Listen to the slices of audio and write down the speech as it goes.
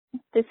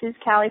This is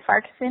Callie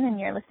Farkason, and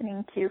you're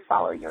listening to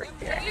Follow Your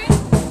Spirit.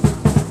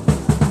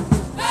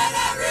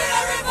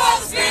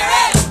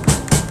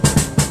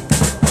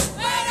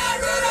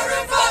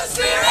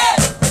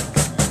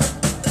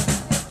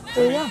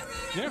 There you go.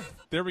 Yeah,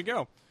 there we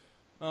go.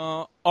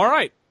 All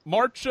right,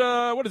 March.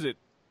 What is it?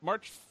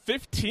 March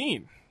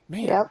 15.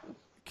 Man,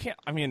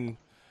 Yep.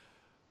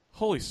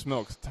 Holy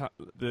smokes!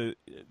 The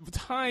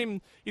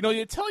time.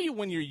 They tell you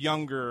when you're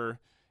younger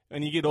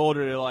and you get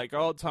older, they're like,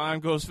 "Oh, time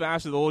goes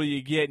faster the older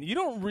you get." And you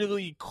don't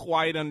really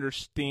quite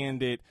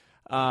understand it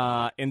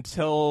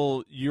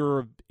until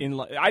you're in.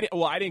 I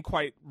didn't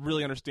quite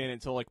really understand it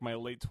until like my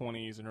late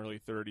 20s and early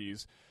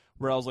 30s.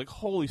 Where I was like,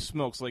 holy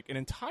smokes, like an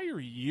entire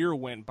year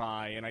went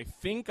by and I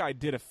think I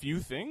did a few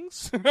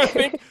things.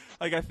 I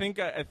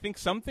think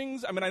some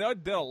things, I know I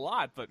did a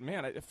lot, but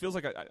man, it feels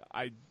like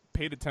I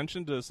paid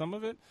attention to some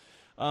of it.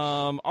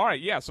 All right,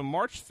 yeah, so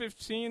March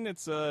 15,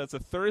 it's a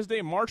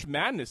Thursday. March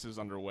Madness is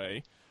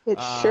underway. It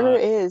sure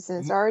is, and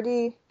it's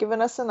already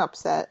given us an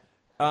upset.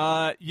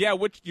 Yeah,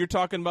 which you're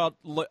talking about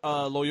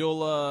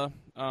Loyola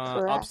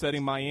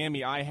upsetting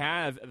Miami. I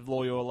have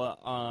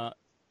Loyola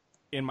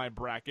in my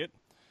bracket.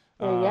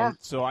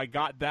 So I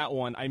got that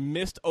one. I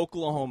missed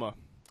Oklahoma.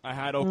 I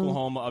had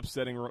Oklahoma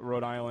upsetting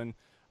Rhode Island,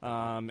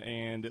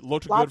 and it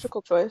looked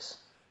logical choice.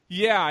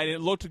 Yeah, it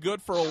looked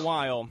good for a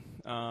while,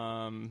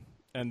 and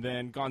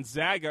then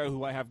Gonzaga,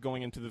 who I have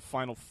going into the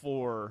Final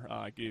Four,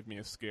 gave me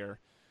a scare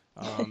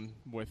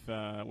with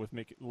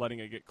letting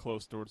it get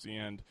close towards the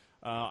end.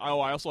 I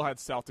also had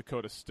South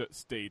Dakota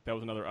State. That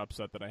was another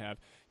upset that I have.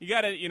 You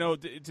got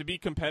to, to be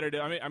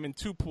competitive. I'm in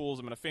two pools.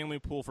 I'm in a family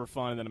pool for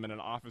fun, and then I'm in an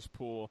office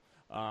pool.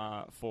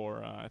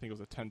 For I think it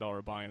was a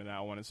 $10 buy-in in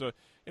that one, and so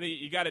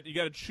you got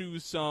to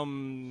choose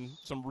some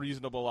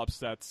reasonable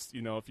upsets,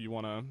 if you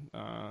want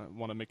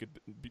to make it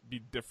be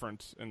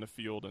different in the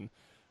field. And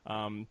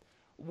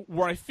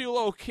where I feel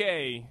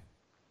okay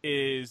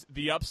is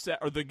the upset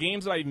or the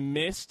games that I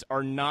missed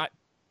are not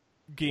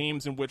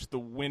games in which the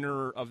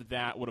winner of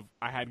that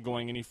I had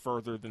going any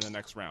further than the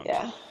next round.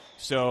 Yeah.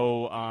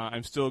 So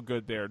I'm still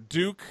good there.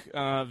 Duke,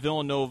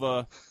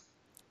 Villanova,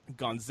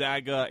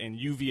 Gonzaga, and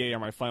UVA are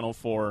my Final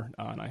Four,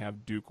 and I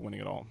have Duke winning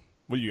it all.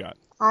 What do you got?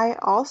 I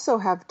also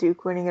have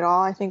Duke winning it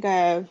all. I think I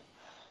have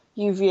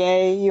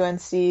UVA,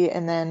 UNC,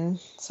 and then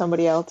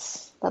somebody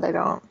else that I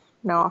don't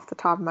know off the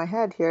top of my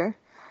head here.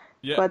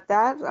 Yeah. But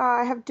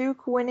I have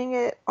Duke winning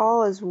it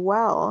all as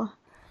well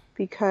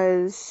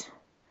because,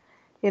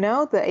 the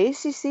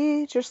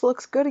ACC just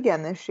looks good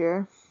again this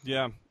year.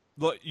 Yeah.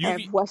 Look, I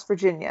have West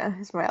Virginia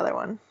is my other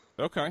one.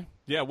 Okay.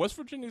 Yeah, West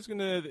Virginia's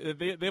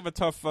they have a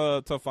tough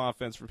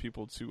offense for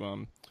people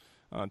to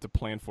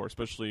plan for,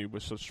 especially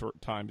with such short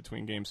time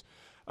between games.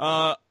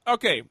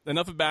 Okay,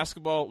 enough of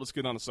basketball. Let's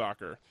get on to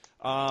soccer.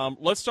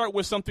 Let's start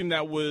with something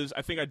that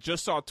I think I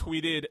just saw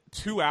tweeted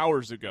 2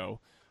 hours ago.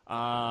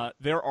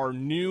 There are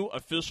new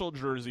official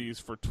jerseys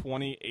for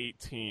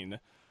 2018. Yes.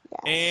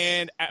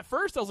 And at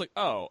first I was like,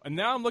 oh, and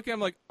now I'm looking, I'm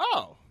like,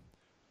 oh.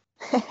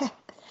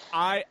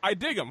 I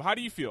dig them. How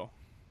do you feel?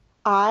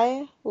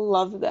 I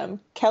love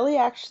them. Kelly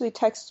actually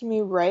texted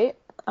me right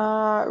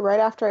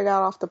after I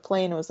got off the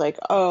plane and was like,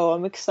 oh,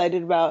 I'm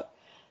excited about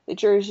the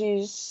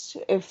jerseys.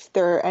 If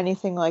they're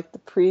anything like the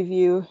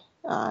preview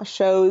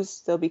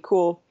shows, they'll be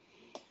cool.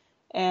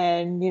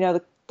 And,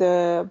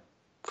 the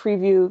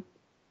preview,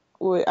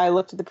 I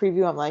looked at the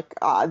preview, I'm like,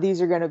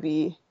 these are going to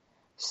be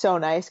so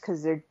nice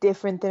because they're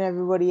different than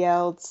everybody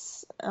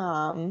else.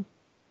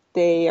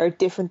 They are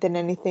different than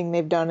anything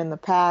they've done in the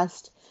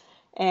past.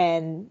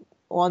 And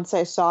once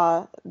I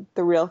saw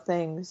the real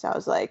things, I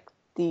was like,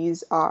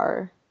 these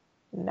are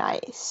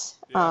nice.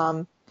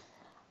 Yeah.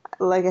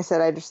 Like I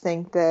said, I just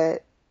think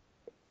that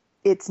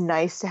it's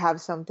nice to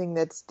have something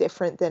that's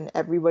different than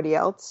everybody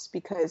else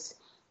because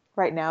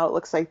right now it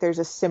looks like there's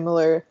a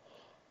similar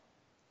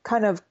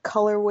kind of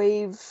color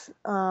wave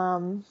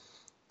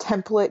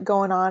template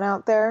going on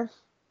out there.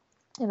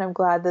 And I'm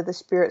glad that the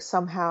Spirit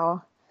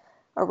somehow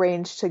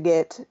arranged to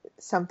get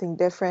something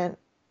different.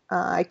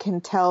 I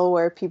can tell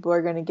where people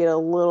are going to get a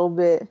little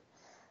bit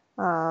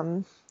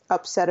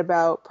upset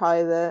about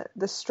probably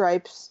the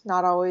stripes.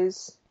 Not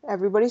always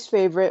everybody's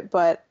favorite,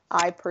 but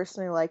I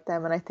personally like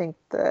them, and I think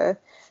the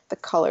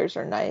colors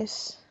are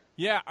nice.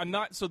 Yeah, I'm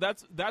not. So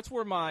that's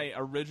where my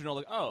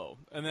original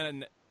and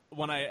then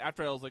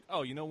after I was like,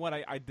 oh, you know what?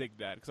 I dig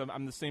that because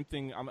I'm the same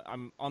thing.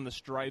 I'm on the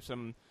stripes.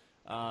 I'm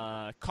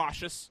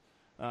cautious,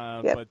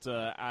 but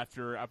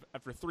after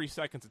 3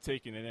 seconds of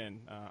taking it in,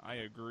 I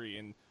agree.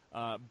 And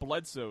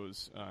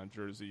Bledsoe's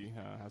jersey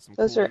has some.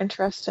 Those cool, are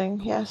interesting.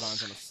 cool yes.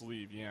 designs on the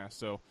sleeve. Yeah,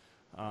 so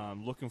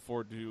looking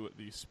forward to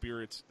the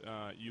Spirit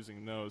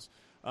using those.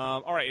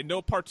 All right, in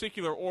no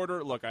particular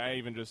order. Look, I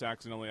even just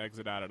accidentally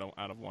exited out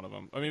of one of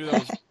them. I mean, that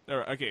was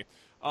okay.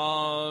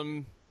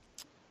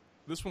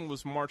 This one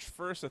was March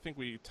 1st. I think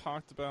we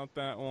talked about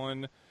that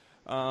one.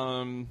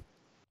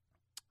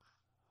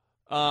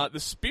 The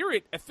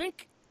Spirit, I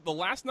think the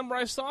last number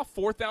I saw,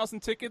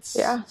 4,000 tickets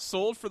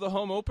sold for the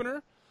home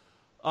opener.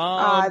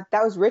 That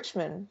was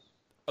Richmond.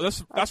 Oh,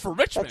 that's for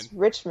Richmond. That's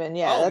Richmond,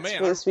 yeah. Oh, that's man.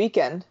 for this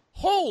weekend.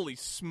 Holy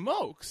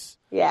smokes!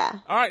 Yeah.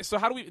 All right, so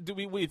how do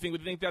we what do you think?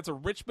 Do you think that's a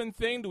Richmond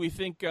thing? Do we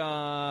think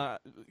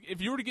if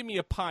you were to give me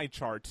a pie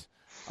chart,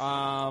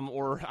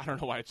 or I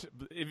don't know why,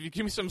 if you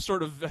give me some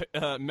sort of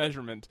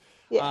measurement,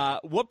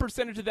 what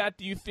percentage of that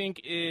do you think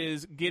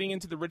is getting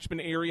into the Richmond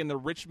area and the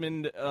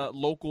Richmond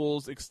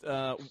locals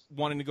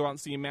wanting to go out and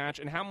see a match,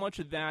 and how much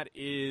of that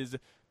is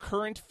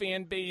current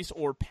fan base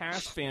or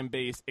past fan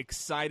base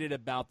excited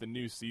about the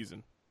new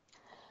season?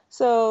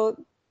 So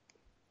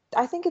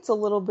I think it's a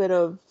little bit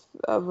of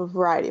a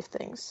variety of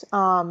things.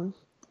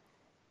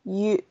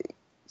 The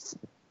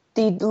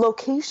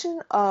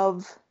location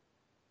of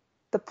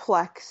the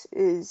Plex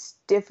is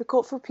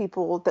difficult for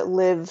people that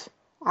live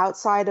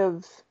outside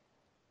of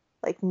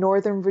like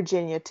Northern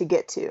Virginia to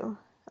get to.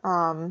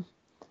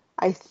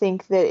 I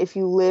think that if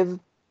you live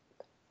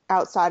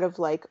outside of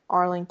like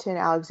Arlington,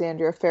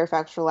 Alexandria,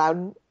 Fairfax, or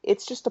Loudoun,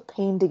 it's just a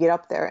pain to get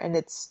up there, and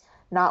it's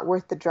not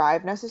worth the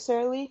drive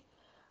necessarily.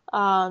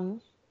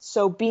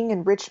 So being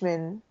in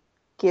Richmond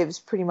gives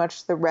pretty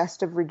much the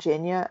rest of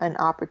Virginia an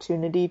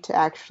opportunity to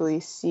actually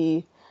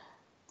see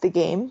the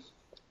game.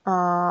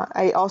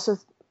 I also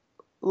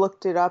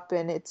looked it up,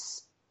 and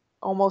it's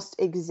almost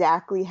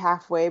exactly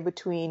halfway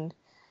between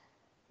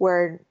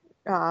where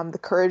the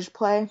Courage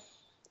play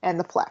and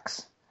the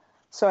Plex.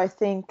 So I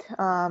think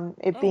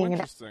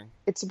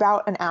it's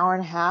about an hour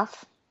and a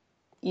half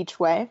each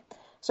way.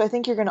 So I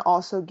think you're going to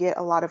also get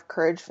a lot of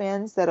Courage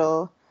fans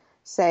that'll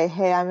say,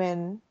 hey, I'm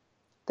in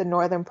the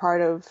northern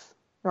part of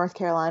North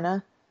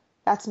Carolina.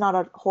 That's not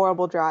a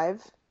horrible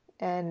drive.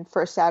 And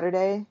for a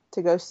Saturday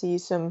to go see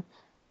some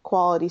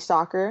quality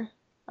soccer,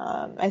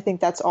 I think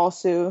that's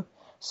also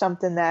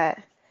something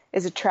that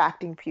is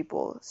attracting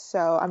people.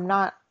 So I'm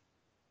not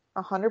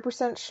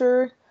 100%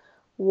 sure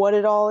what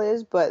it all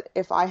is, but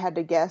if I had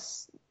to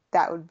guess,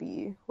 that would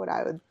be what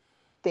I would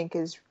think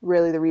is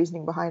really the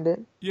reasoning behind it.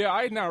 Yeah,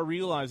 I now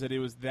realize that it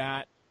was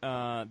that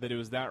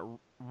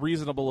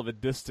reasonable of a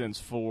distance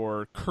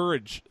for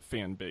Courage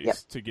fan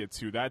base to get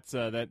to. That's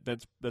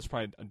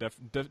probably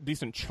a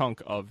decent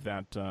chunk of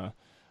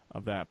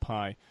that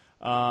pie.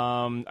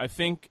 I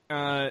think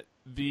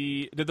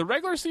did the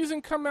regular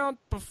season come out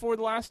before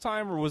the last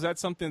time, or was that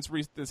something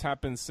that's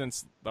happened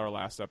since our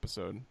last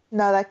episode?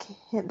 No, that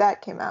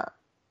came out.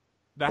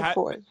 That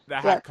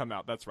had come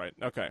out. That's right.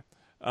 Okay.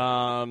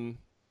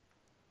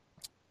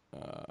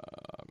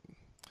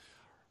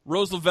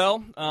 Rose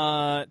Lavelle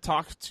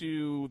talked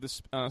to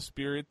the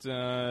Spirit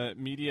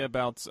Media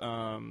about,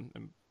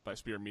 and by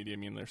Spirit Media I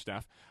mean their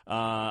staff,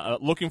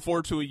 looking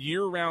forward to a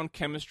year-round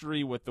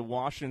chemistry with the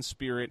Washington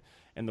Spirit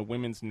and the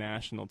women's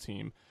national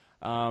team.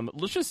 I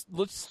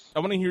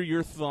want to hear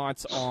your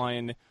thoughts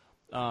on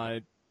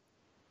the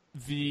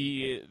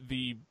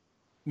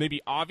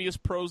maybe obvious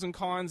pros and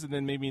cons, and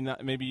then maybe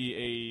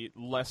a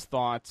less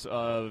thought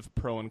of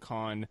pro and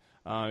con.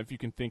 If you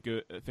can think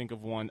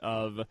of one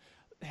of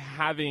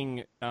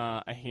having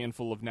a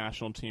handful of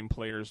national team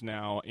players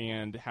now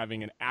and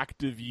having an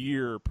active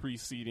year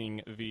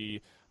preceding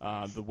the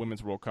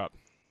Women's World Cup.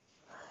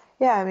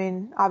 Yeah, I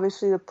mean,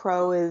 obviously the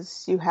pro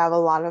is you have a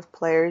lot of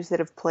players that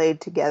have played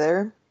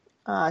together,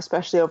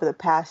 especially over the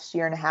past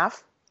year and a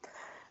half.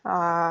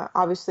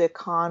 Obviously a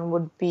con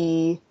would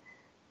be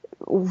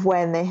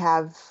when they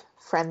have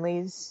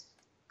friendlies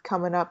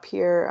coming up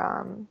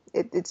here.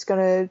 It's going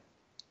to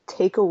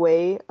take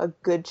away a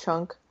good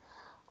chunk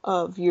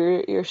of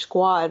your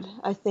squad.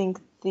 I think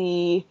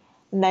the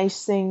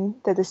nice thing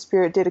that the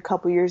Spirit did a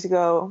couple years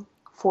ago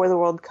for the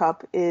World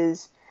Cup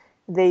is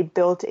they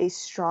built a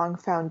strong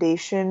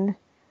foundation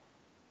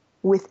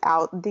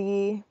without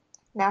the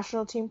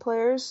national team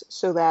players,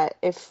 so that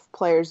if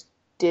players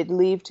did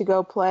leave to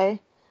go play,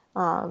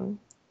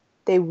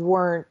 they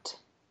weren't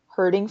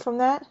hurting from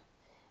that.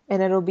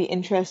 And it'll be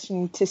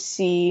interesting to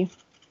see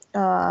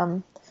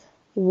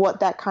what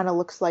that kind of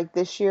looks like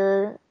this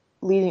year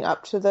leading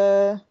up to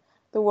the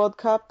World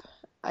Cup.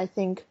 I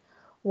think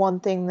one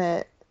thing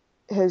that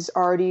has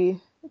already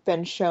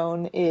been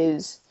shown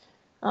is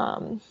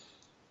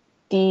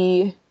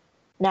the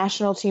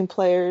national team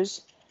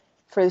players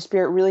for the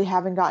Spirit really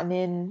haven't gotten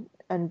in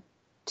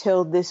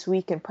until this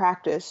week in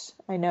practice.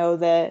 I know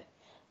that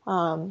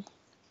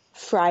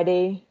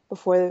Friday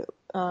before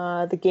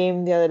the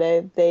game the other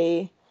day,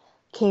 they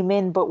came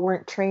in but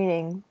weren't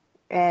training,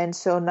 and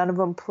so none of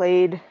them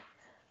played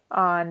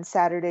on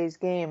Saturday's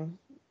game.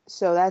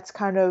 So that's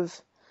kind of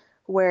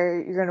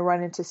where you're going to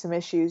run into some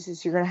issues,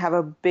 is you're going to have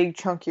a big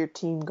chunk of your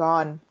team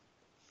gone.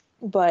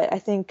 But I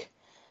think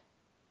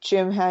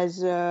Jim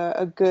has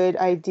a good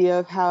idea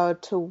of how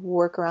to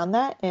work around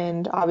that.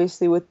 And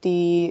obviously with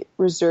the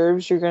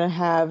reserves, you're going to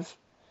have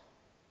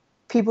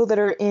people that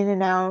are in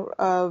and out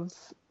of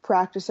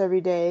practice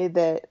every day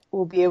that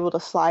will be able to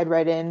slide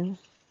right in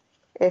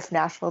if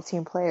national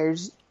team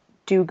players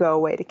do go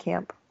away to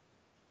camp.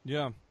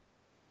 Yeah,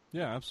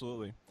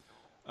 absolutely.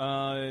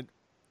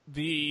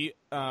 The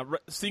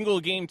single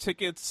game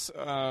tickets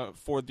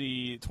for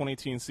the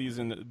 2018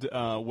 season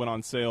went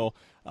on sale.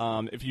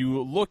 If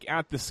you look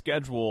at the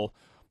schedule,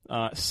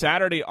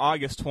 Saturday,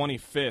 August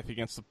 25th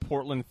against the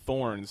Portland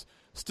Thorns.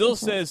 Still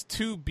says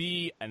to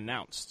be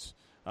announced.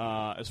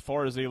 As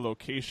far as a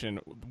location,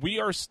 we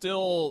are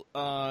still,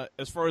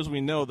 as far as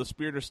we know, the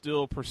Spirit are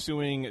still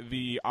pursuing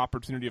the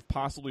opportunity of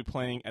possibly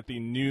playing at the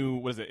new,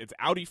 what is it? It's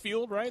Audi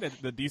Field, right?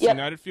 At the DC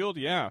United Field?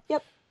 Yeah.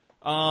 Yep.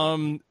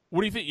 What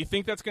do you think? You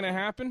think that's going to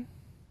happen?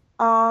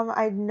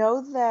 I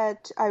know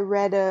that I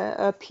read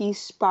a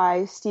piece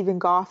by Stephen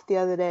Goff the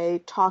other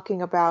day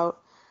talking about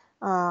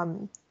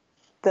the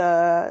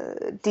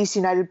DC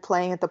United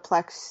playing at the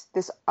Plex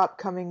this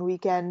upcoming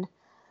weekend.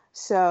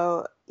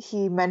 So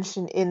he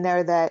mentioned in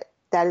there that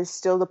is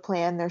still the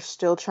plan. They're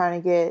still trying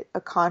to get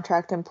a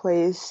contract in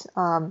place.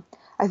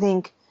 I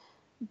think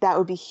that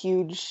would be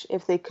huge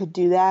if they could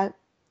do that.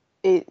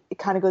 It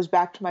kind of goes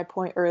back to my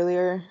point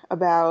earlier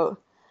about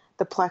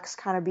the Plex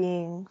kind of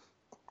being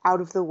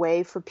out of the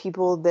way for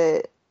people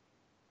that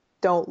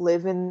don't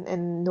live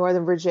in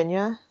Northern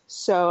Virginia.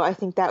 So I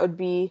think that would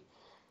be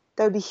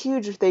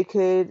huge if they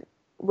could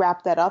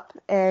wrap that up.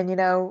 And,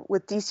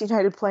 with DC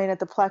United playing at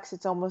the Plex,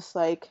 it's almost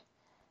like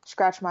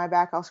scratch my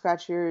back, I'll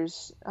scratch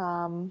yours.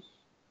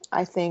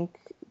 I think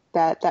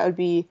that would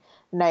be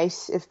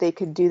nice if they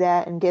could do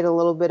that and get a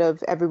little bit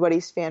of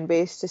everybody's fan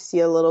base to see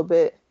a little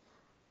bit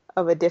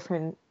of a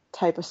different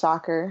type of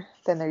soccer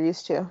than they're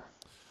used to.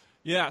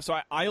 Yeah, so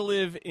I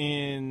live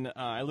in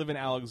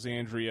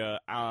Alexandria,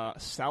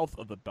 south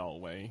of the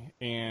Beltway,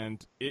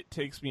 and it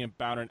takes me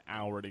about an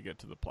hour to get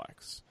to the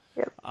Plex.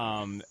 Yep.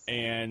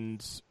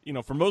 And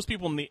for most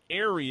people in the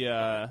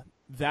area,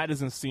 that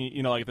isn't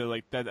seen. Like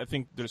that. I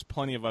think there's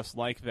plenty of us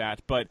like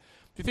that. But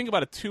if you think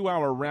about a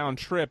 2-hour round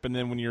trip, and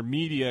then when you're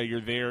media,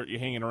 you're there, you're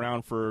hanging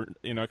around for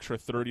extra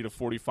 30 to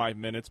 45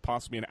 minutes,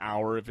 possibly an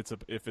hour if it's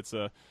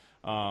a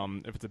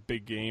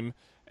big game.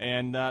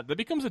 And that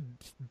becomes a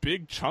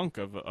big chunk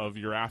of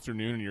your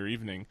afternoon and your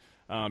evening.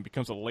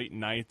 Becomes a late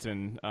night,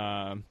 and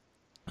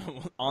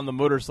on the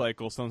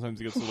motorcycle, sometimes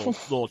it gets a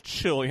little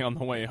chilly on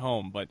the way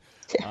home. But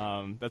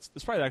that's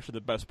probably actually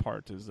the best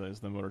part is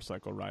the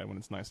motorcycle ride when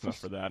it's nice enough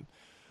for that.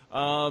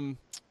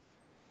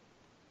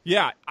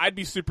 Yeah, I'd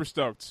be super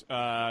stoked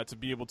to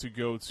be able to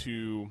go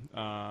to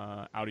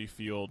Audi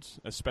Field,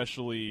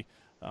 especially.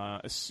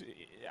 I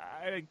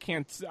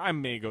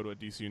may go to a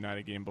DC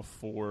United game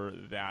before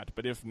that,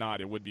 but if not,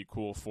 it would be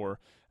cool for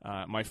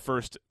my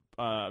first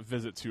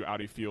visit to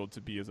Audi Field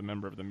to be as a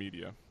member of the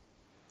media.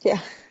 Yeah,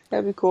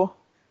 that'd be cool.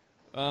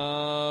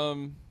 What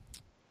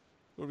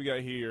do we got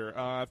here?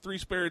 Three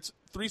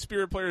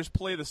Spirit players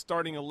play the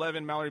starting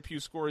 11. Mallory Pugh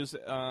scores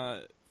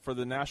for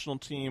the national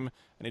team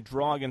and a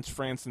draw against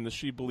France in the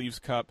She Believes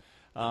Cup.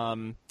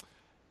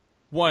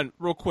 One,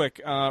 real quick,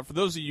 for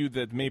those of you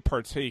that may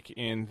partake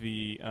in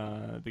the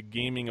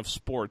gaming of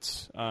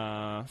sports,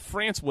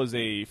 France was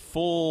a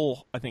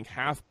full, I think,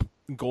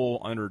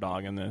 half-goal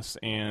underdog in this,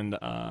 and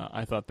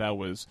I thought that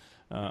was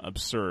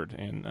absurd,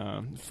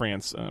 and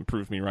France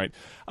proved me right.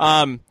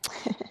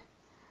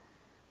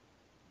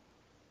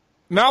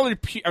 Mallory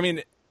Pugh, I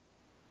mean,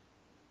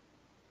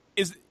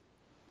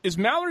 is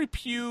Mallory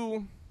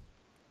Pugh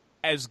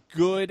as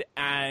good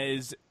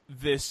as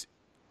this?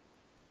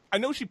 I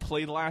know she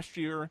played last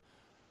year,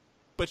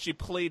 but she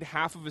played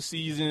half of a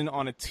season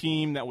on a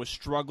team that was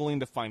struggling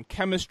to find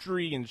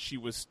chemistry, and she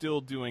was still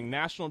doing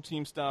national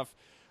team stuff.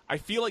 I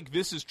feel like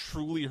this is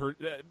truly her.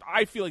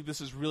 I feel like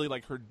this is really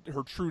like her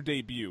true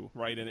debut,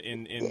 right,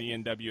 in the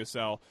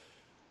NWSL.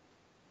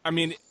 I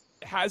mean,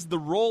 has the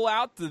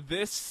rollout to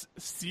this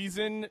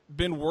season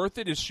been worth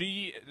it?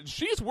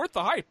 She's worth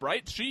the hype,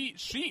 right? She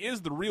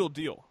is the real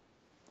deal.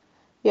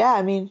 Yeah,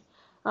 I mean,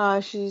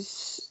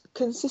 she's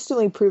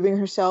consistently proving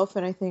herself,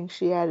 and I think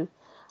she had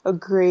a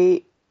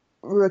great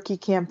rookie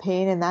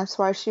campaign, and that's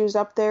why she was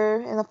up there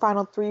in the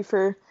final 3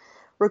 for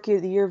Rookie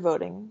of the Year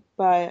voting.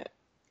 But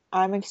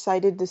I'm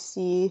excited to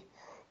see,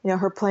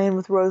 her playing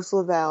with Rose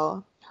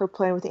Lavelle, her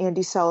playing with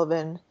Andy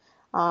Sullivan,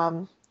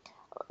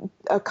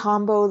 a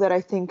combo that I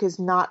think is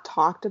not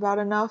talked about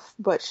enough,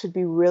 but should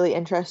be really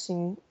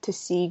interesting to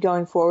see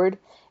going forward,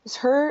 is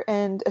her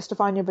and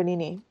Estefania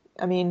Bonini.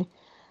 I mean,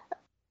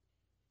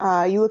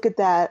 you look at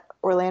that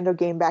Orlando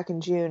game back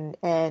in June,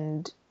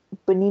 and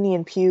Bonini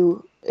and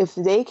Pugh, if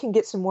they can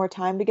get some more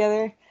time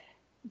together,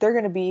 they're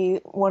going to be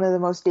one of the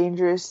most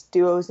dangerous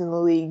duos in the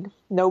league.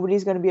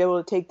 Nobody's going to be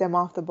able to take them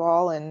off the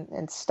ball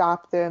and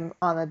stop them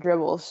on the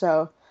dribble.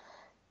 So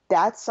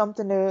that's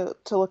something to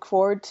look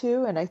forward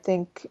to, and I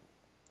think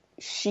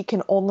she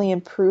can only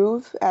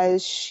improve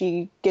as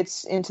she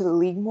gets into the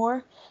league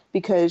more,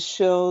 because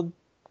she'll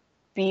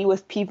be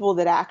with people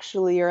that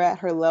actually are at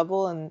her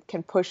level and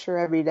can push her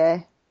every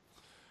day.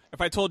 If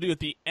I told you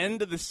at the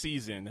end of the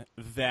season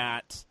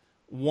that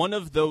one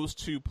of those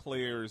two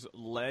players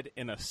led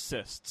in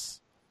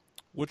assists,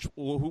 which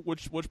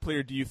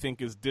player do you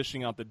think is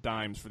dishing out the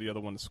dimes for the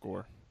other one to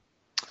score?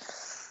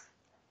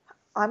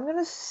 I'm going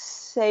to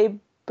say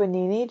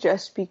Bonini,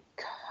 just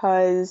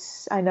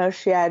because I know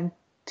she had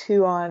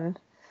 2 on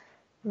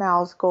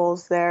Mal's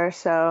goals there,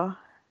 so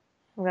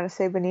I'm going to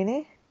say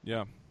Bonini.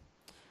 Yeah.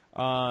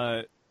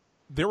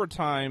 there were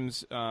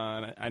times,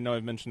 and I know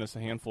I've mentioned this a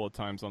handful of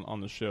times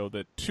on the show,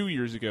 that 2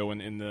 years ago,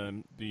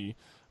 in the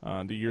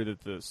year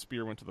that the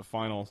Spear went to the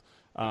finals,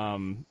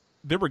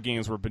 there were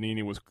games where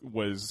Bonini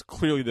was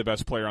clearly the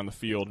best player on the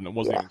field, and it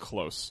wasn't even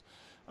close.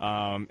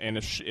 And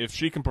if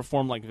she can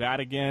perform like that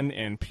again,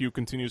 and Pugh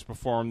continues to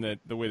perform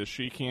the way that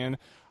she can,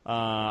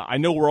 I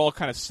know we're all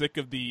kind of sick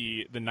of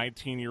the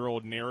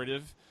 19-year-old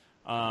narrative,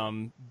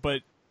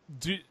 but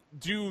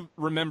do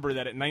remember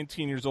that at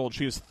 19 years old,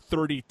 she has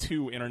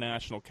 32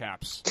 international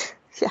caps.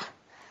 Yeah.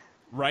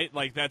 Right?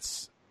 Like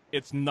it's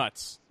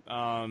nuts.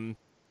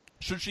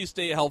 Should she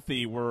stay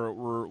healthy,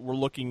 we're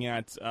looking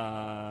at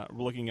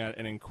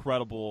an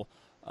incredible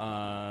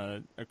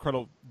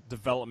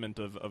development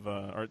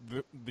or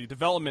the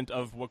development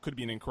of what could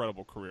be an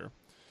incredible career.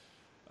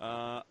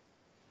 Right.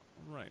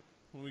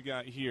 What we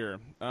got here?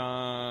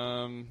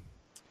 New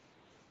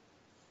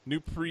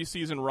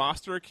preseason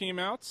roster came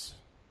out.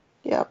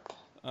 Yep.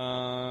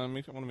 I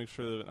want to make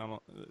sure that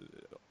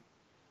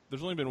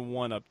there's only been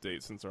one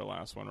update since our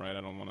last one, right?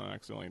 I don't want to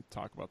accidentally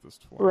talk about this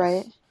twice.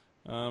 Right.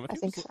 I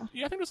think so.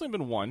 Yeah, I think there's only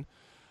been one.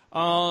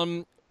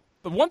 The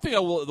one thing I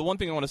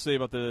want to say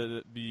about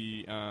the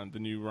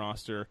new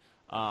roster,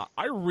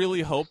 I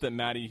really hope that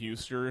Maddie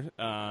Huster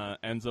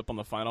ends up on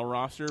the final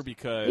roster,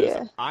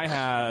 because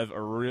I'm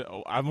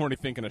already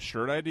thinking of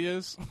shirt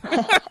ideas.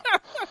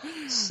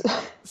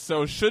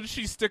 So should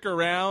she stick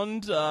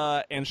around,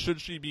 and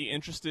should she be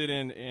interested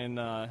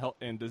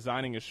in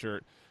designing a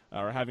shirt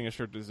or having a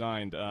shirt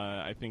designed,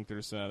 I think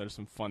there's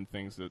some fun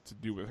things to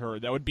do with her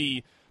that would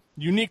be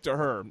unique to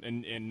her,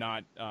 and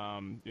not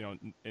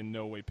in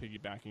no way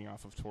piggybacking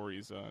off of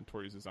Tori's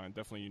design.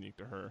 Definitely unique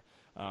to her,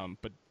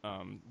 but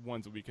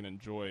ones that we can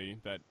enjoy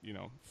that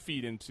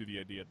feed into the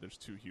idea that there's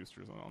two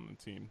Husters on the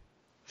team.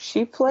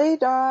 She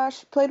played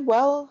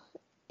well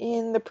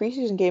in the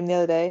preseason game the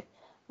other day.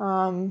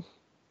 I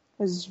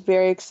was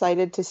very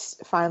excited to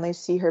finally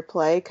see her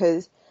play,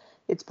 because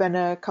it's been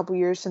a couple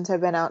years since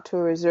I've been out to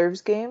a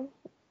reserves game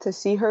to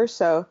see her.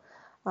 So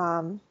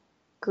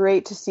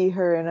great to see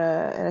her in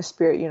a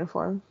Spirit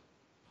uniform.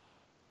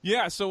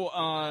 Yeah, so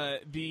I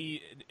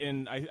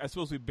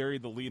suppose we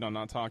buried the lead on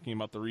not talking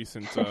about the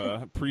recent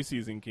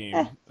preseason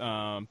game,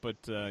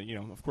 but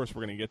of course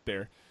we're going to get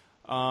there.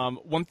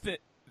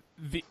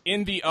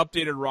 In the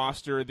updated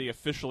roster, they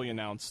officially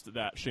announced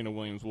that Shayna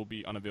Williams will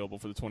be unavailable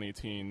for the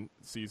 2018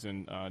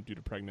 season due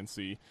to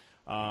pregnancy.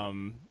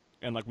 And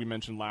like we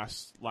mentioned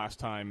last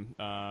time,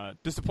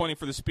 disappointing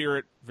for the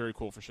Spirit, very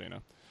cool for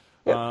Shayna.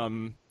 Yep.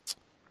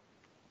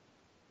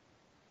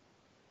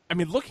 I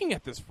mean, looking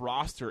at this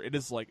roster, it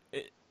is like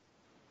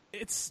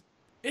it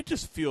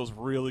just feels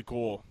really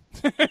cool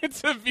to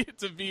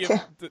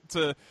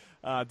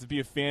be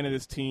a fan of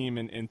this team,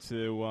 and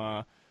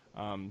to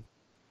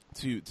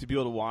be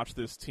able to watch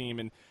this team,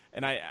 and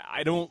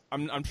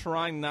I'm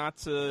trying not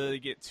to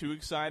get too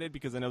excited,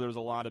 because I know there's a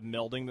lot of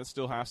melding that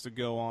still has to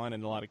go on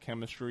and a lot of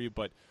chemistry,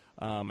 but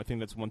I think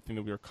that's one thing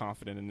that we are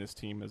confident in this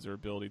team, is their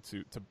ability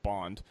to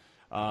bond.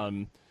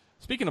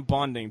 Speaking of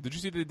bonding, did you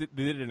see they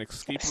did an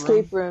escape room?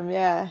 Escape room,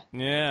 yeah.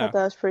 Yeah. I thought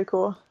that was pretty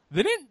cool.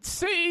 They didn't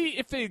say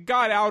if they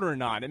got out or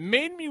not. It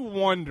made me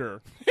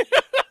wonder.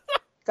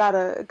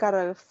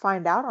 Gotta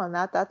find out on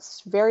that.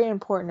 That's very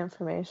important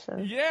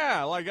information.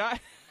 Yeah,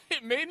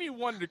 it made me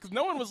wonder, because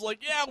no one was like,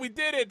 yeah, we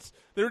did it.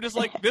 They were just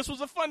like, this was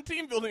a fun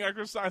team building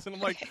exercise, and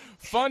I'm like,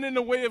 fun in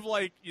the way of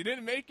like, you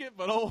didn't make it,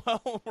 but oh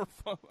well, we're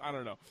fun. I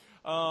don't know.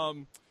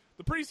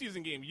 The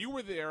preseason game, you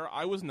were there,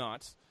 I was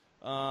not.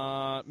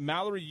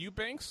 Mallory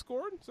Eubanks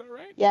scored, is that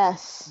right?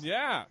 Yes.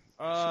 Yeah.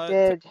 She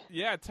did.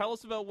 Yeah, tell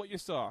us about what you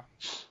saw.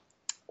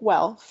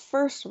 Well,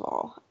 first of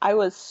all, I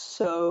was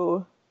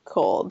so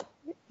cold.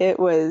 It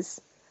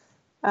was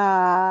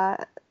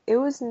not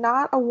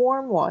a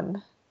warm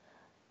one,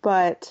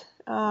 but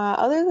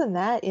other than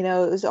that, it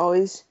was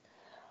always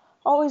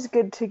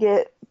good to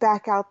get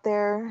back out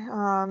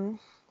there.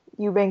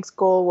 Eubanks'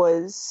 goal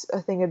was a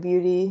thing of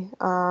beauty.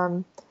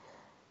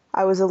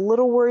 I was a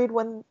little worried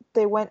when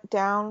they went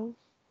down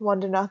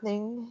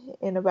 1-0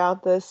 in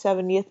about the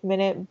 70th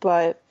minute,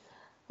 but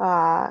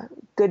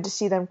good to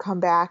see them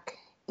come back,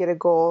 get a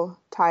goal,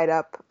 tied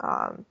up.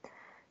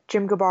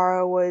 Jim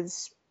Gabarra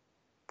was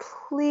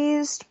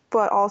pleased,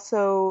 but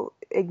also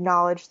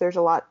acknowledged there's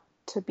a lot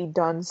to be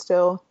done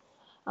still.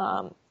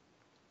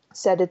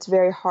 Said it's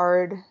very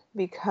hard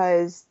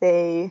because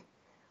they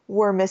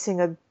were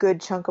missing a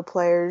good chunk of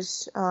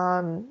players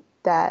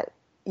that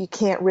you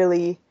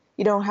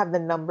don't have the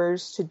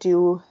numbers to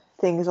do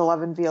things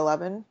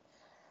 11v11.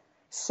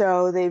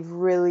 So they've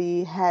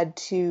really had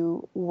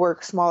to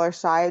work smaller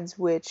sides,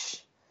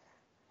 which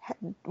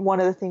one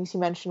of the things he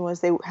mentioned was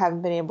they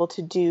haven't been able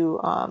to do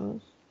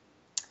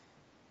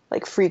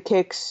like free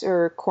kicks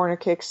or corner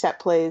kicks, set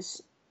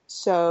plays.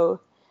 So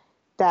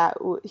that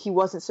he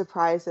wasn't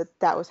surprised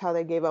that was how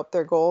they gave up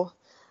their goal.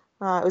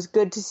 It was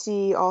good to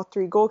see all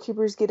three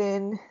goalkeepers get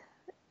in.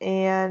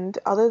 And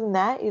other than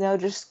that,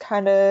 just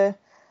kind of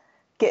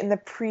getting the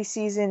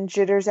preseason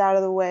jitters out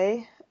of the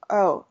way.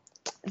 Oh,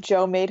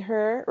 Jo made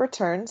her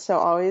return, so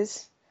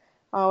always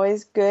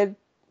good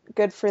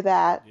good for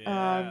that.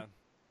 Yeah.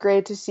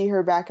 Great to see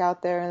her back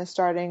out there in the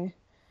starting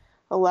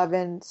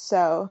 11.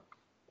 So,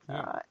 Yeah.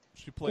 uh,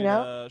 She you played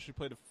know, she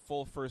played a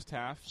full first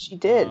half. she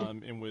did.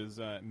 And was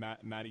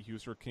Maddie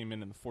Huster came in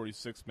the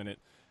 46th minute.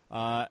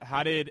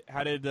 How did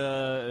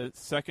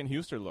second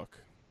Huster look?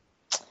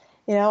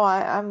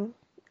 I'm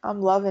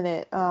loving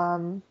it.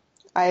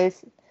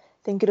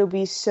 Think it'll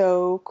be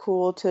so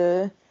cool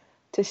to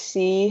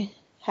see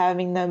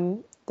having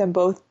them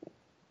both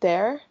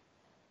there.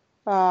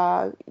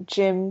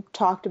 Jim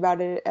talked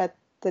about it at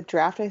the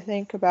draft, I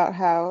think, about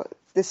how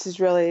this has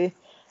really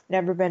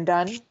never been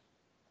done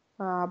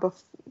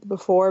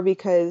before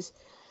because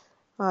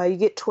you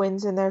get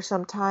twins in there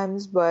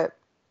sometimes, but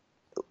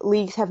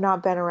leagues have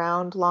not been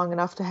around long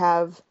enough to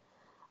have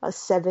a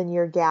 7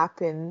 year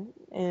gap in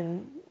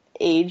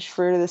age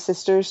for the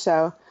sisters.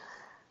 So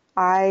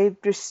I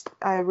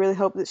really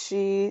hope that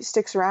she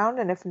sticks around,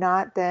 and if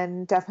not,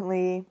 then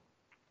definitely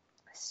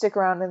stick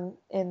around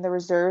in the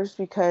reserves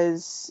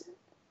because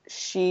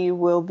she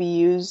will be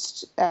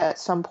used at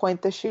some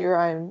point this year.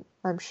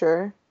 I'm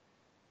sure.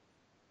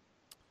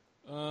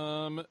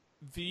 Um,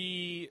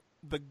 the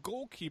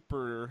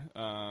goalkeeper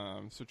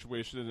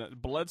situation.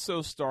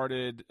 Bledsoe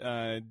started.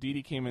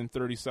 Didi came in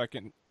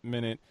 32nd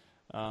minute.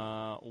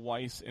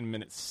 Weiss in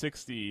minute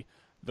 60.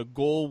 The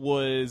goal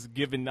was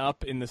given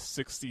up in the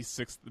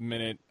 66th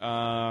minute.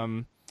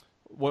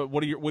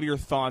 What are your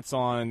thoughts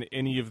on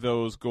any of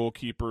those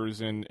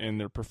goalkeepers and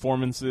their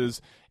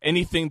performances?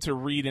 Anything to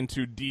read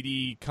into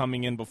Didi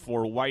coming in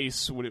before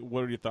Weiss?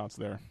 What are your thoughts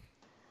there?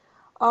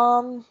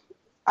 Um,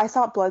 I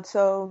thought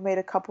Bledsoe made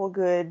a couple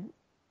good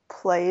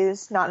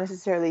plays, not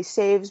necessarily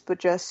saves, but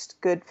just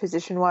good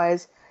position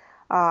wise.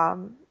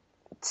 Um,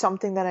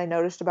 Something that I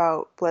noticed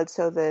about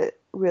Bledsoe that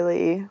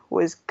really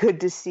was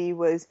good to see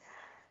was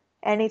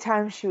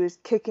anytime she was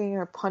kicking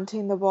or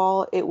punting the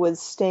ball, it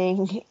was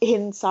staying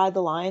inside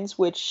the lines,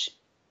 which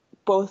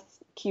both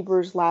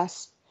keepers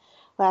last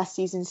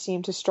season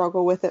seemed to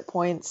struggle with at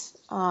points.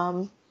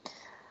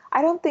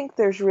 I don't think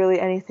there's really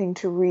anything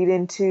to read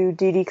into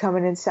Didi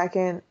coming in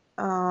second.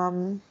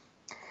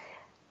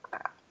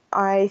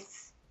 I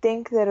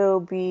think that it'll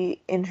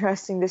be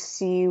interesting to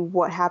see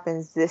what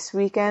happens this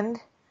weekend.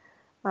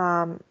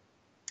 Um,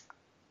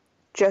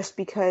 just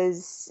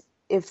because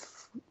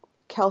if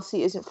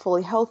Kelsey isn't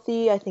fully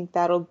healthy, I think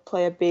that'll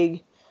play a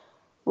big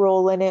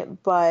role in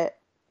it. But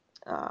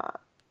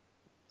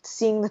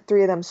seeing the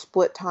three of them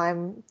split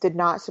time did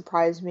not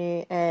surprise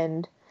me,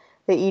 and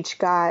they each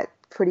got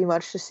pretty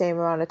much the same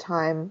amount of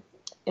time.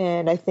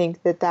 And I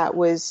think that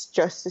was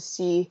just to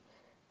see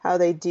how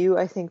they do.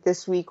 I think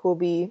this week will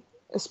be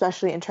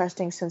especially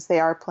interesting since they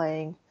are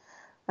playing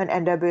an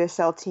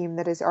NWSL team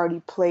that has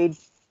already played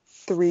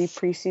 3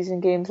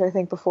 preseason games, I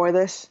think, before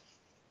this.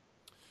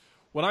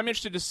 What I'm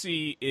interested to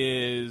see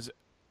is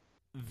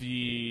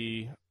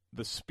the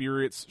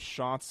Spirit's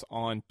shots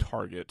on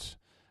target.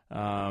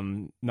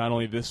 Not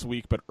only this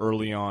week, but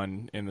early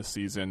on in the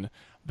season.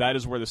 That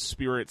is where the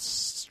Spirits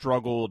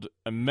struggled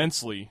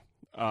immensely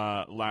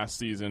last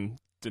season.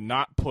 Did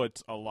not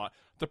put a lot.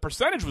 The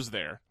percentage was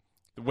there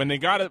when they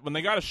got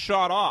a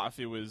shot off.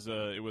 It was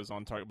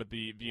on target, but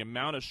the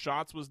amount of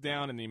shots was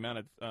down, and the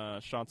amount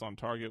of shots on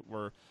target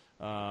were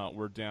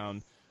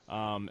down.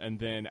 And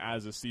then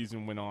as the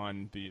season went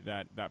on,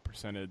 that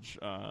percentage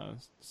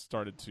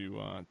started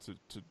to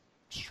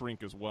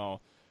shrink as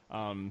well.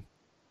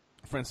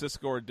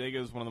 Francisco Ortega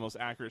is one of the most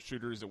accurate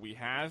shooters that we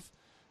have,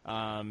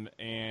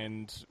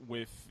 and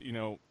with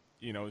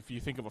if you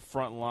think of a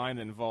front line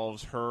that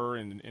involves her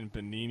and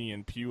Benini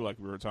and Pugh, like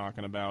we were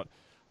talking about,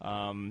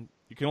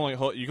 you can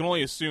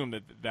only assume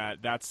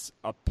that's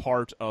a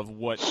part of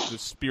what the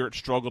Spirit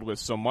struggled with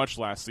so much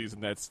last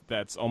season.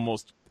 That's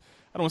almost,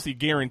 I don't want to say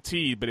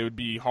guaranteed, but it would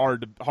be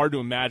hard to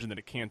imagine that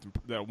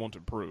it won't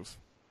improve.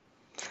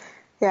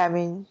 Yeah, I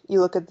mean, you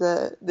look at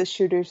the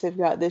shooters they've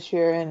got this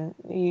year, and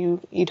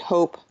you'd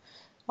hope.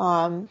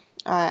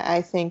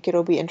 I think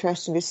it'll be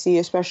interesting to see,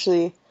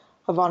 especially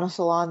Havana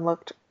Salon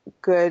looked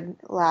good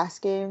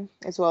last game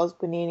as well as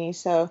Benini.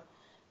 So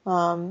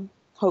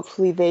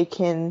hopefully they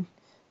can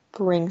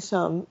bring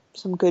some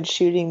good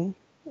shooting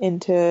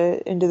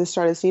into the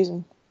start of the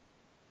season.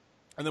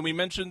 And then we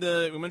mentioned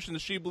the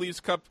She Believes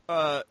Cup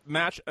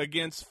match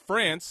against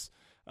France.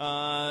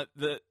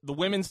 The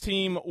women's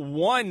team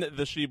won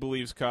the She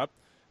Believes Cup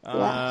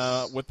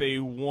Yes. with a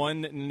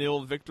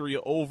 1-0 victory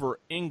over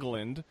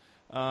England.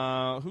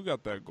 Who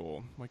got that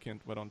goal? Why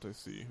don't I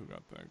see who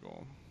got that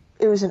goal?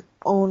 It was an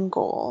own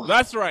goal.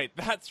 That's right.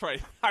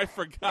 I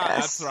forgot.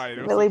 Yes. That's right.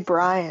 Millie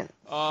Bryant.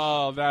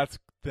 Oh, that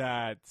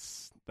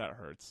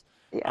hurts.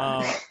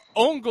 Yeah.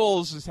 Own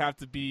goals just have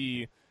to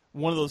be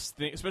one of those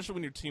things, especially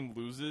when your team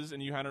loses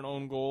and you had an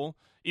own goal.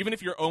 Even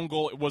if your own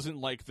goal, it wasn't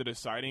like the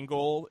deciding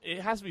goal,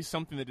 it has to be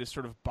something that just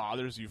sort of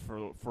bothers you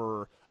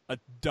for a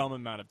dumb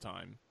amount of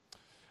time.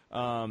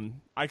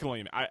 I can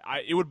only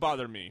it would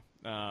bother me.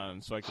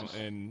 So I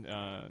can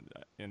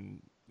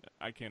and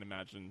I can't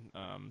imagine.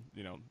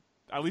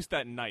 At least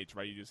that night,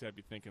 right? You just have to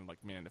be thinking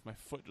like, man, if my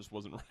foot just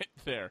wasn't right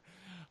there.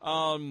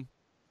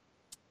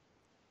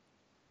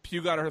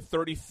 Pugh got her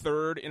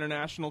 33rd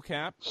international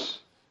cap.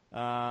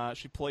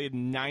 She played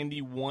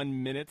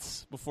 91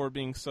 minutes before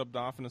being subbed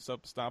off in a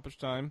stoppage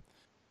time.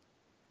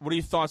 What are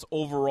your thoughts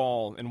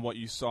overall in what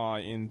you saw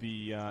in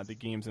the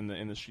games in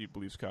the She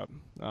Believes Cup?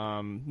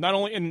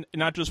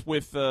 Not just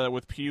with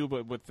Pugh,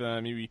 but with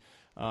maybe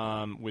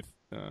with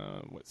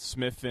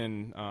Smith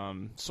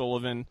and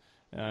Sullivan,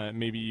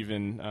 maybe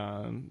even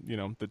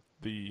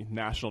the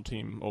national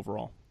team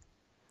overall.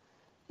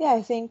 Yeah,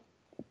 I think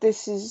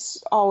this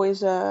is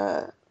always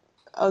a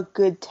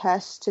good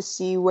test to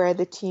see where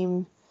the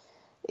team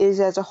is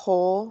as a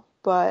whole,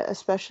 but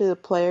especially the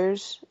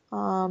players.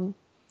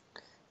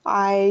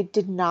 I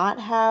did not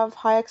have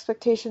high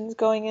expectations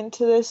going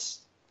into this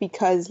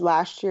because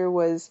last year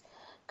was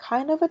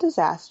kind of a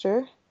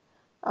disaster.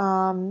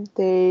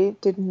 They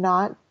did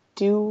not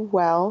do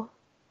well.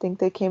 I think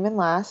they came in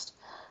last.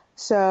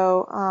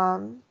 So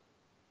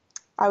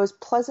I was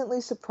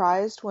pleasantly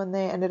surprised when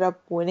they ended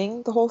up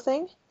winning the whole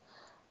thing.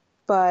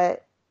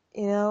 But,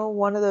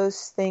 one of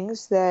those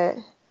things that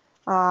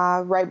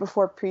right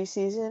before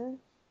preseason,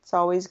 it's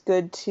always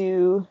good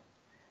to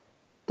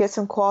get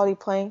some quality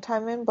playing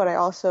time in, but I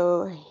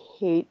also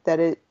hate that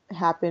it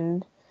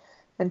happened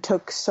and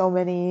took so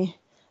many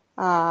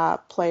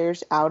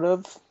players out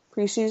of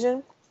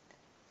preseason.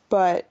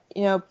 But,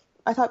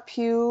 I thought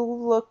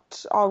Pugh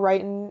looked all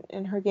right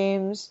in her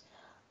games.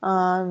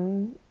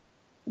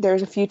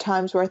 There's a few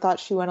times where I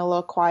thought she went a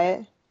little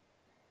quiet.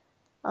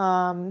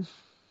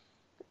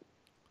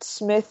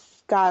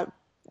 Smith got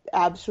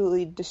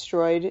absolutely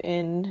destroyed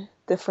in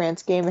the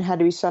France game and had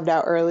to be subbed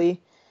out early.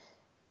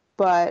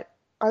 But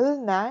other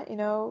than that,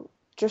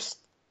 just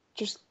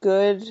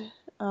good,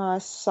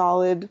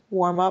 solid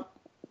warm-up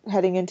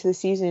heading into the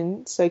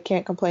season, so I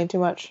can't complain too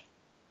much.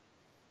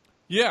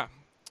 Yeah,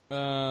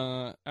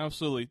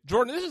 absolutely.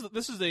 Jordan,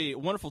 this is a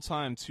wonderful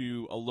time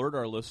to alert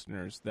our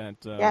listeners that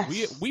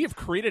yes. we have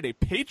created a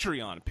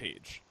Patreon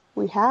page.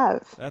 We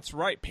have. That's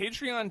right.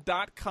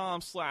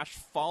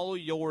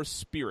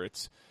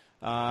 Patreon.com/followyourspirits.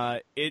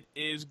 It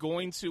is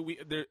going to.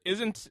 There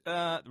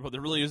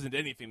really isn't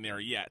anything there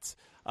yet.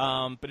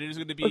 But it is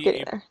going to be.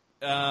 We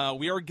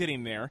are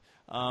getting there.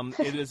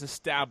 It is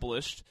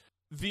established.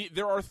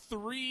 There are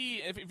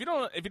three. If you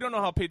don't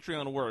know how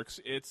Patreon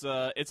works, it's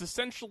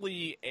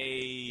essentially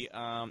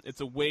it's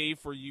a way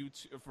for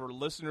for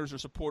listeners or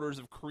supporters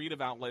of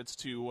creative outlets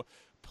to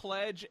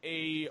pledge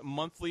a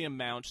monthly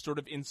amount, sort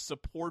of in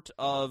support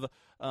of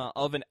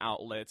an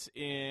outlet,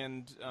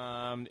 and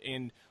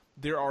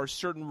there are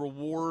certain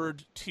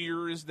reward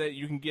tiers that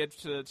you can get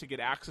to get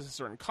access to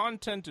certain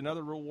content and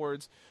other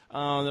rewards.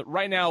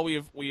 Right now we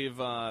have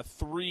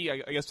three.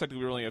 I guess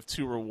technically we only have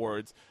two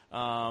rewards.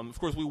 Of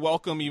course, we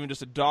welcome even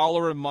just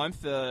 $1 a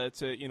month to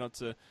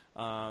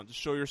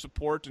show your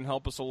support and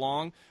help us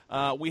along.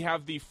 We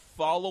have the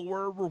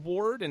follower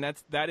reward, and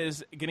that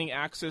is getting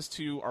access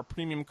to our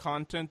premium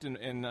content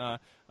and to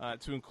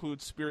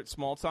include Spirit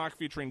Small Talk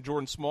featuring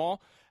Jordan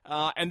Small.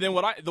 And then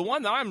the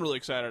one that I'm really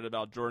excited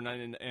about,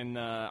 Jordan, and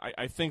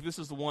I think this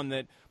is the one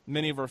that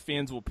many of our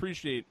fans will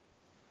appreciate,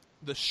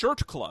 the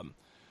Shirt Club.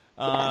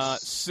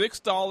 Yes.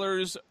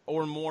 $6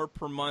 or more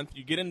per month,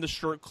 you get in the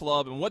Shirt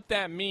Club, and what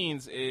that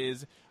means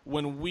is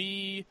when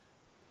we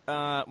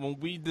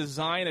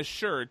design a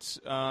shirt,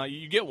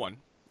 you get one.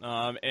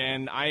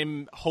 And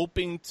I'm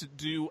hoping to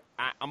do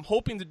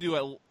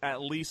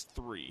at least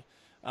 3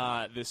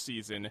 this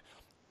season.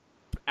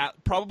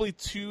 Probably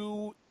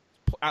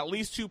at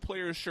least 2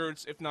 players'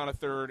 shirts, if not a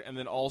third, and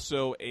then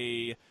also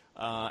I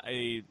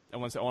don't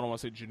want to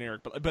say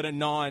generic, but a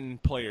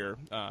non-player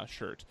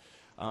shirt.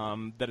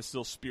 That is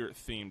still Spirit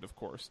themed, of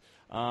course.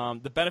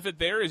 The benefit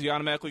there is you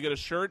automatically get a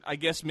shirt. I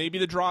guess maybe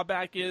the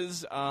drawback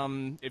is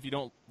if you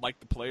don't like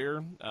the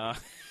player,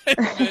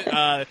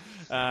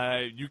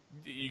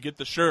 you get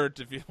the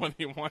shirt whether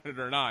you want it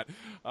or not.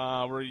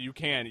 Where you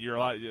can,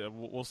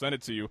 we'll send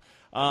it to you.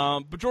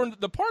 But Jordan,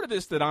 the part of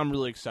this that I'm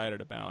really excited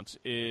about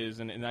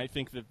is, and I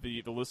think that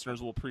the listeners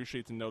will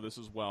appreciate to know this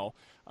as well.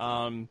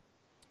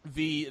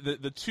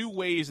 The two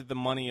ways that the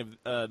money in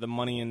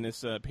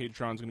this Patreon is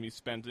going to be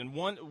spent. And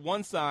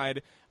one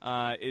side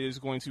is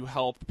going to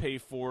help pay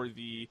for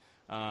the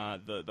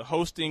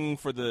hosting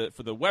for the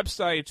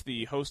website,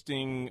 the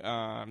hosting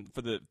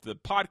for the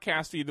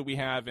podcast feed that we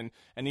have, and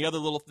the other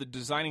the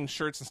designing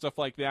shirts and stuff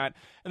like that.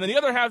 And then the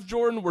other half,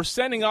 Jordan, we're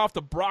sending off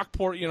to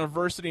Brockport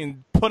University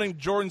and putting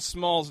Jordan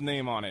Small's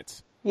name on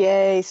it.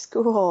 Yay,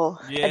 school.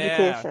 Yeah,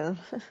 education.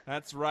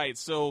 That's right.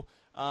 So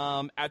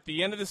at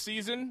the end of the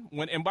season,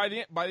 by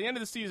the end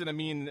of the season, I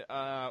mean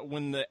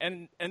when the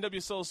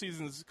NWSL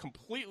season is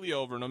completely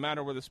over, no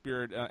matter where the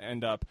Spirit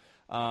end up,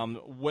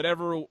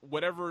 whatever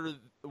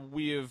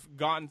we have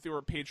gotten through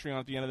our Patreon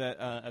at the end of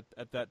that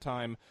at that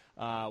time,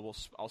 I'll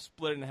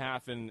split it in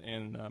half,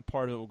 and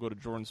part of it will go to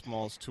Jordan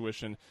Small's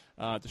tuition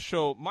to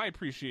show my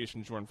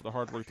appreciation, Jordan, for the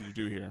hard work that you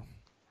do here.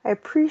 I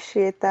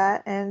appreciate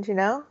that, and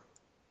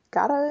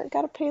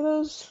gotta pay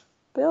those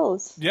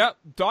bills. Yeah,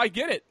 I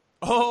get it.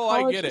 Oh,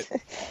 I get it.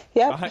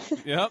 Yep.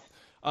 Yep.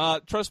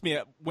 Trust me,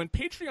 when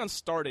Patreon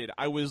started,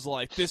 I was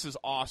like, "This is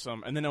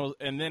awesome," and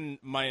then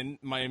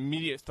my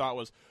immediate thought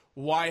was,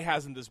 "Why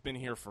hasn't this been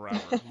here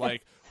forever?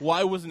 Like,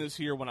 why wasn't this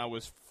here when I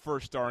was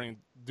first starting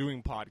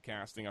doing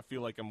podcasting? I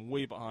feel like I'm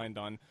way behind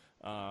on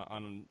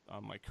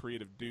my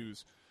creative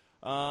dues."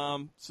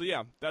 So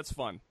yeah, that's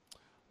fun.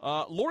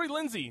 Lori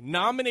Lindsay,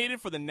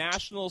 nominated for the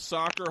National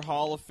Soccer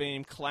Hall of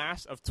Fame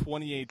Class of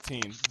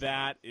 2018.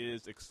 That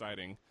is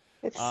exciting.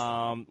 It's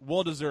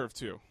Well deserved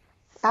too.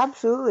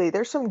 absolutely.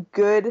 There's some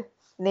good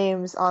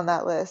names on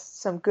that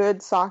list. Some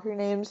good soccer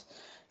names,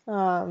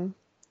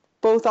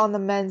 both on the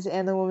men's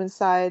and the women's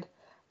side.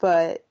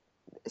 But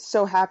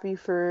so happy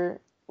for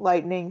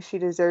Lightning. She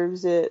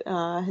deserves it.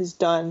 Has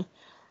done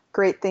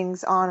great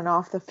things on and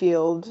off the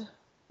field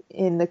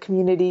in the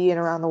community and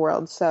around the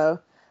world. So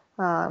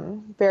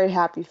very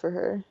happy for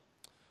her.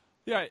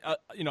 Yeah,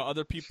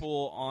 other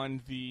people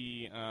on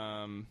the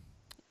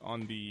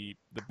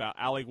ballot.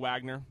 Alec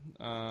Wagner,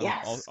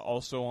 Yes.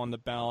 also on the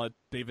ballot.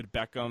 David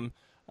Beckham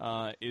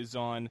is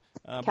on.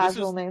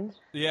 Casual names.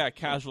 Yeah,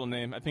 casual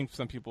name. I think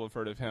some people have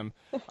heard of him.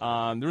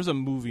 There was a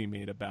movie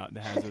made about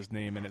that has his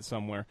name in it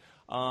somewhere.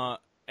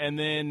 And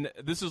then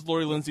this is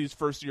Lori Lindsay's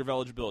first year of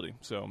eligibility,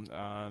 so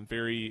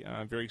very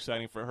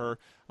exciting for her.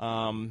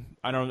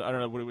 I don't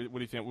know. What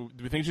do you think?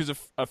 Do we think she's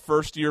a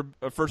first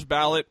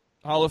ballot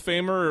Hall of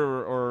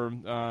Famer,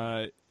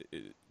 or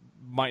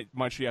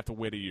might she have to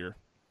wait a year?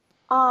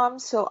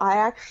 So I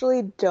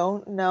actually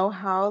don't know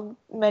how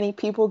many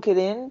people get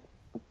in,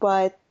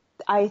 but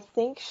I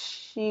think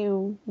she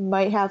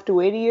might have to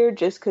wait a year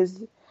just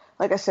because,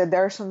 like I said,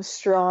 there are some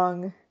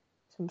strong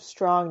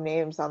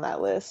names on that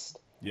list.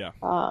 Yeah.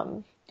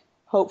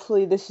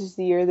 Hopefully this is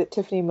the year that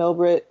Tiffany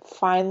Milbrett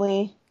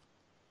finally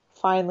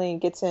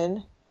gets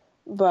in.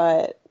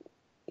 But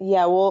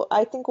yeah,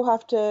 I think we'll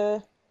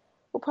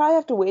probably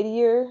have to wait a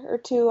year or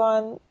two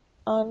on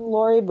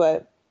Lori,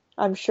 but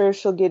I'm sure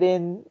she'll get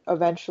in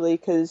eventually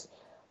because,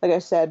 like I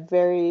said,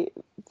 very,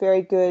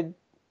 very good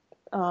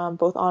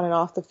both on and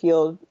off the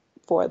field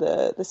for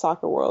the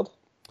soccer world.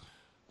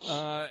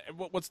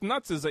 What's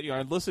nuts is that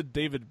I listed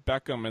David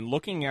Beckham, and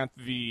looking at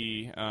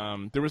the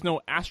there was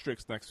no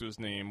asterisk next to his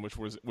name, which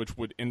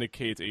would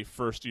indicate a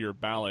first year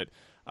ballot.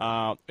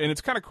 And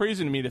it's kind of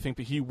crazy to me to think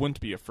that he wouldn't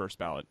be a first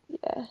ballot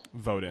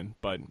vote in.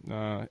 But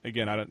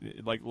again, I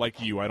don't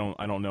like you. I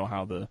don't know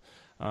how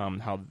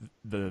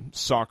the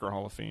Soccer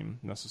Hall of Fame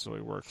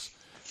necessarily works.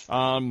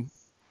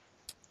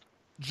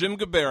 Jim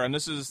Gabarra, and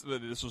this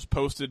was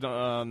posted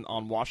on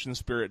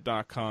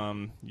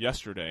WashingtonSpirit.com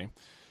yesterday.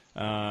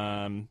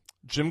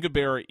 Jim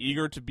Gabarra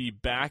eager to be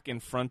back in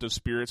front of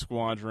Spirit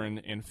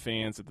Squadron and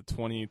fans at the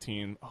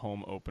 2018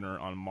 home opener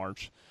on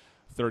March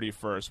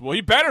 31st. Well,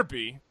 he better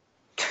be.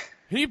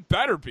 He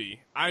better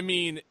be. I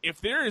mean,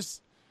 if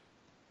there's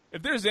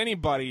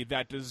anybody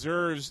that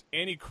deserves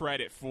any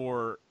credit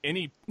for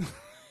any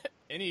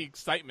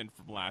excitement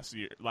from last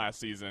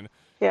season,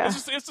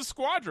 it's the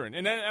Squadron.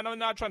 And I'm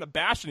not trying to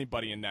bash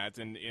anybody in that,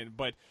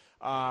 but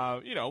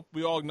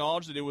we all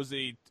acknowledge that it was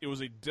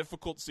a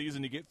difficult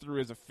season to get through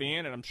as a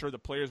fan, and I'm sure the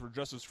players were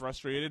just as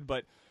frustrated.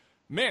 But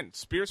man,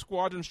 Spirit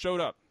Squadron showed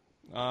up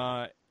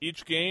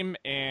each game,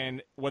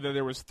 and whether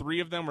there was 3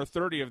 of them or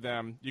 30 of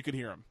them, you could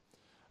hear them.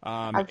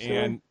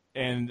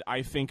 And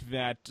I think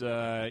that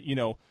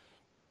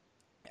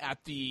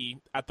at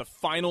the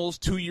finals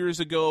 2 years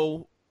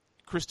ago,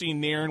 Christine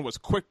Nairn was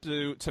quick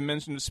to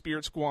mention the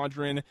Spirit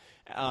Squadron.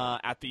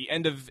 At the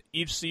end of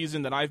each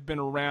season that I've been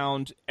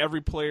around, every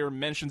player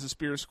mentions the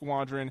Spirit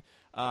Squadron.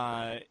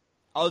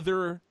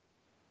 Other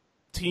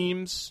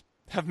teams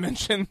have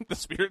mentioned the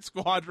Spirit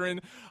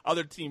Squadron.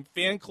 Other team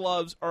fan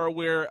clubs are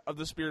aware of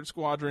the Spirit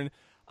Squadron.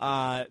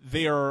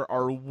 They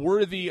are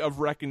worthy of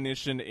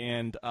recognition,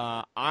 and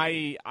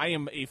I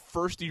am a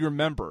first-year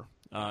member,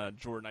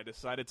 Jordan. I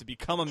decided to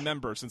become a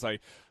member since I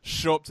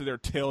show up to their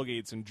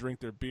tailgates and drink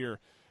their beer.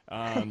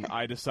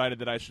 I decided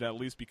that I should at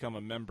least become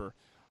a member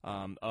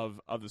of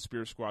the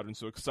Spirit Squadron.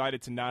 So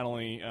excited to not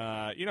only,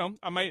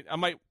 I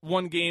might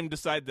one game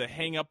decide to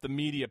hang up the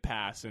media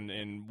pass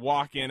and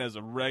walk in as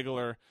a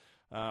regular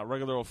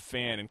old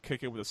fan and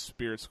kick it with a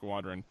Spirit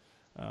Squadron.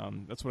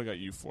 That's what I got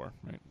you for,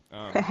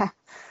 right?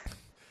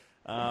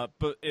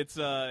 But it's,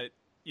 I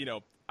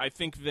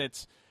think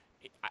that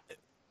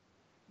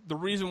the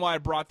reason why I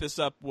brought this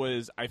up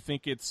was I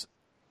think it's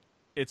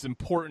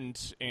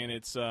important, and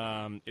it's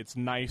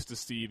nice to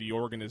see the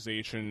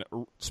organization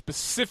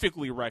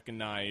specifically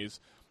recognize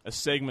a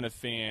segment of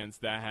fans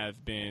that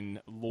have been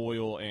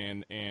loyal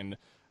and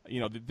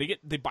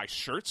they buy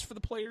shirts for the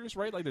players,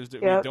 right? Like there's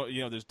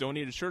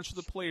donated shirts for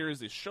the players.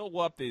 They show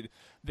up. They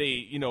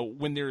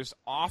when there's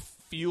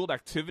off-field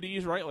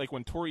activities, right? Like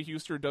when Tori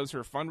Huster does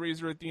her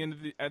fundraiser at the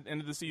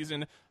end of the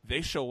season,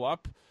 they show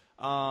up.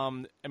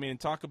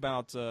 Talk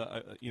about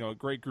a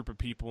great group of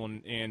people,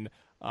 and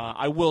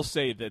I will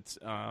say that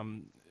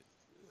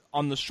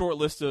on the short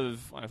list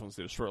of, I don't want to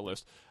say the short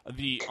list,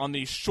 on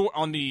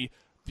the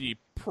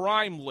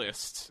prime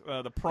list,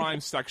 the prime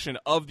section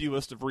of the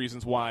list of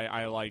reasons why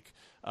I like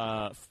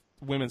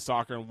women's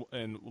soccer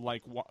and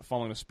like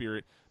following the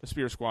Spirit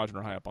Squadron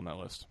are high up on that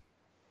list.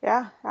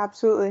 Yeah,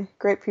 absolutely.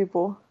 Great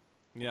people.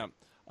 Yeah.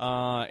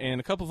 And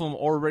a couple of them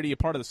already a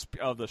part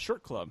of the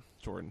shirt club,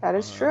 Jordan. That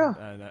is true.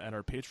 At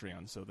our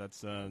Patreon, so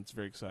that's it's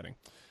very exciting.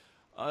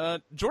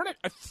 Jordan,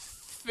 I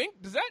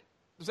think does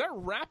that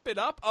wrap it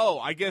up? Oh,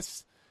 I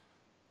guess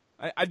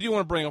I do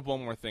want to bring up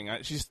one more thing.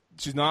 She's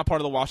not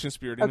part of the Washington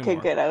Spirit anymore.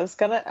 Okay, good. I was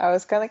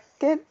gonna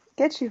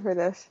get you for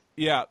this.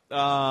 Yeah.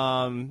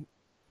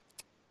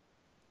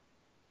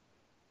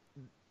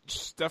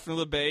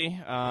 Stephanie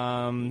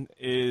LeBay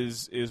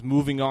is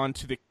moving on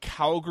to the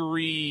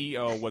Calgary.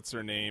 Oh, what's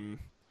her name?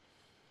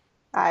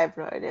 I have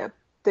no idea.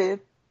 The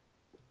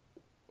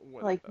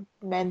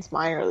men's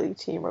minor league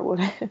team or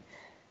whatever.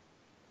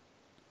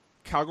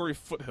 Calgary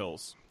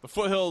Foothills. The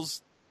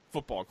Foothills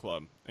Football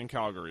Club in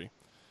Calgary.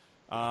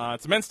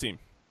 It's a men's team.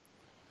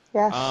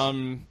 Yes.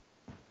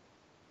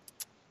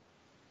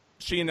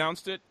 She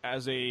announced it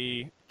as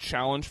a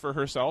challenge for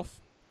herself.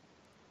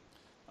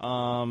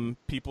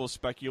 People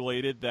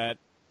speculated that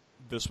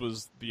this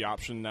was the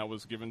option that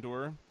was given to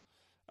her.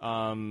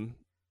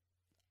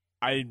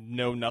 I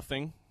know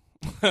nothing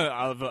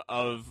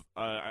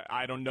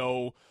I don't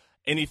know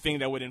anything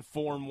that would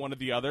inform one or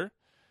the other.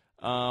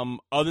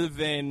 Other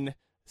than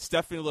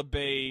Stephanie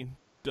LeBay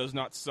does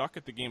not suck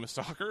at the game of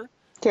soccer.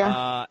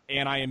 Yeah.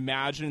 And I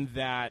imagine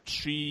that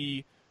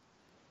she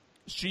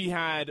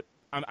had.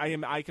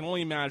 I can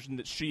only imagine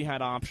that she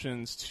had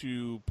options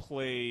to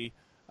play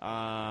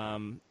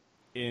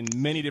in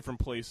many different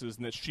places,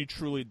 and that she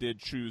truly did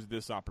choose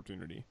this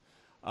opportunity.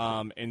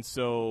 And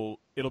so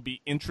it'll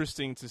be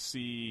interesting to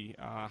see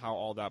how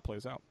all that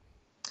plays out.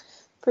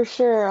 For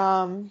sure.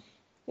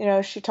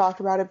 She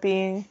talked about it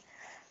being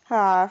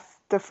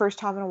the first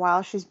time in a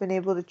while she's been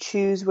able to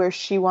choose where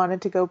she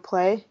wanted to go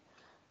play.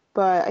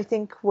 But I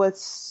think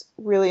what's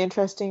really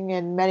interesting,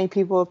 and many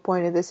people have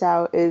pointed this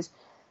out, is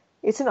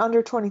it's an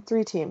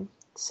under-23 team.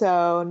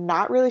 So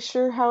not really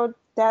sure how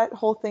that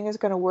whole thing is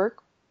going to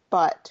work.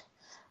 But,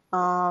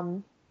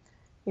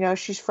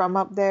 she's from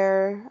up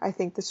there. I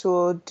think this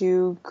will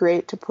do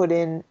great to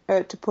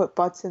put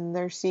butts in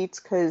their seats,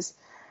 because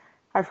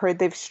I've heard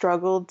they've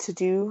struggled to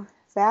do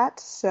that.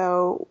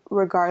 So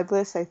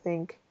regardless, I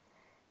think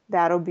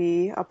that'll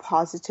be a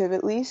positive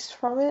at least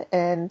from it.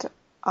 And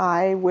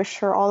I wish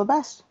her all the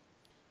best.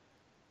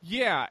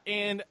 Yeah,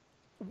 and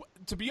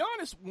to be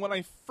honest, when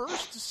I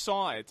first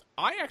saw it,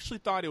 I actually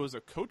thought it was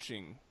a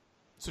coaching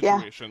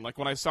situation. Yeah. Like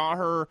when I saw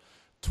her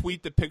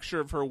tweet the picture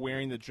of her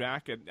wearing the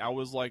jacket, I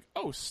was like,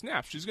 "Oh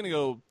snap! She's gonna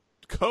go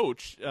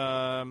coach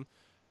for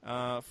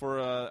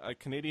a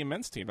Canadian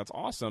men's team. That's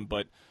awesome."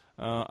 But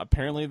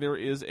apparently, there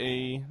is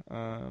a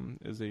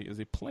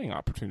playing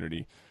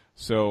opportunity.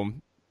 So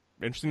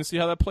interesting to see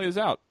how that plays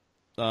out.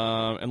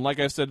 And like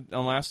I said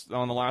on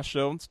the last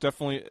show, it's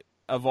definitely,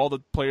 of all the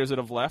players that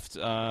have left,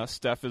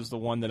 Steph is the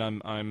one that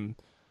I'm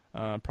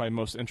probably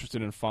most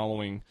interested in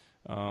following.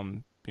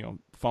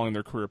 Following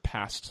their career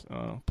past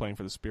playing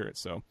for the Spirit.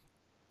 So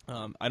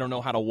I don't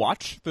know how to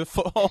watch the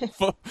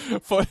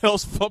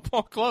Foothills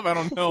Football Club. I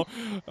don't know.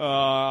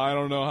 I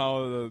don't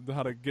know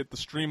how to get the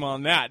stream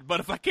on that. But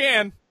if I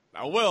can,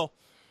 I will.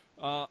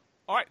 All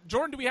right,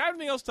 Jordan. Do we have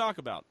anything else to talk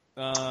about?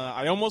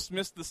 I almost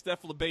missed the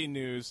Steph LeBay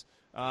news.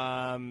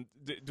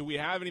 Do we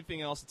have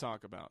anything else to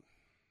talk about?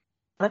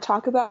 I want to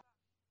talk about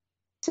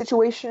the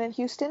situation in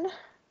Houston.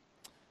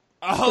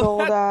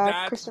 Oh,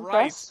 that's Christen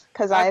right. Press,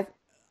 because I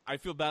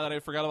feel bad that I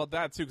forgot about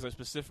that too, because I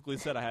specifically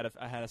said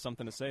I had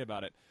something to say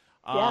about it.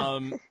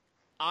 Yeah.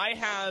 I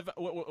have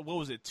what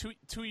was it?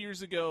 2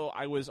 years ago,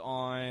 I was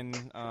on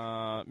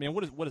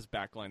what is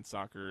Backline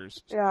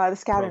Soccer's the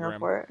scouting program?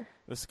 report.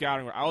 The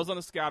scouting. I was on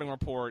the scouting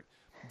report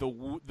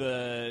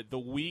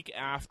the week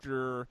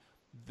after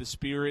the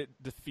Spirit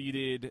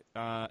defeated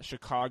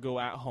Chicago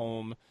at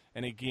home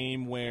in a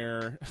game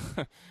where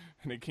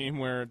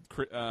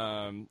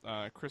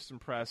Christen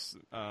Press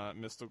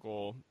missed a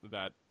goal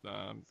that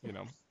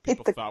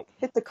people thought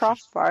hit the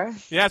crossbar.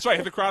 Yeah, that's right.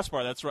 Hit the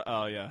crossbar. That's right.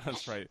 Oh yeah,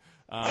 that's right.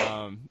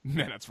 Man,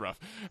 that's rough.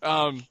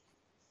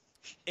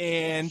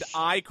 And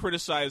I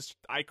criticized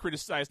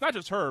not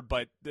just her,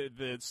 but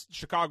the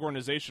Chicago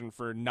organization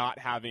for not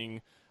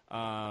having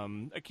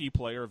a key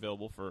player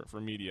available for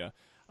media.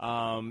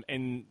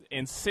 And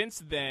since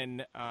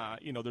then,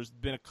 there's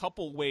been a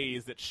couple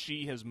ways that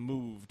she has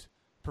moved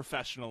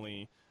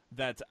professionally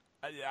that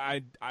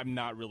I'm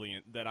not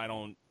really that I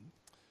don't.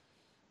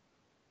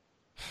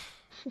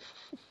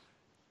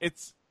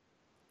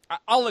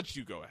 I'll let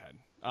you go ahead.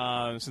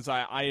 Since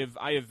I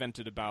have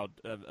vented about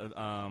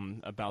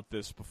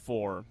this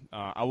before,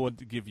 I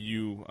would give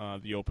you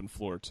the open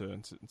floor to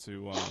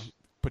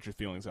put your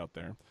feelings out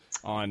there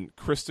on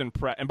Christen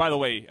Press. And by the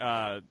way,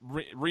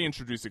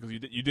 reintroduce it, because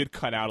you did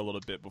cut out a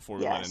little bit before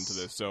we went into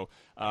this. So,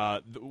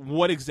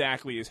 what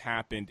exactly has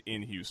happened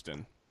in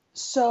Houston?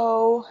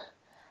 So,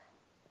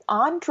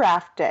 on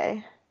draft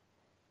day,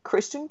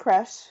 Christen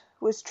Press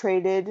was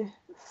traded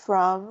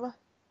from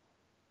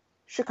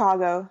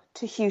Chicago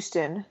to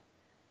Houston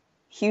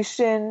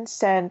Houston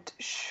sent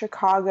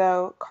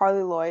Chicago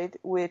Carly Lloyd,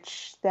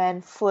 which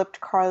then flipped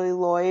Carly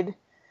Lloyd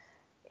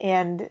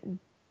and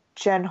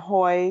Jen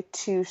Hoy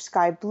to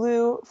Sky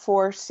Blue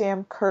for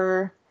Sam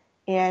Kerr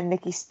and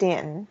Nikki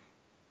Stanton.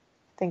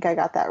 I think I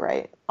got that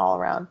right all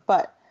around.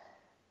 But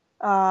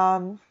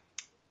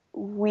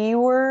we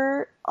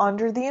were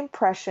under the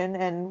impression,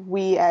 and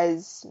we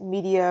as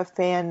media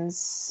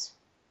fans,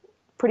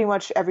 pretty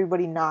much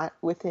everybody not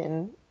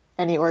within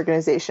any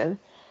organization,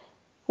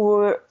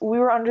 we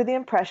were under the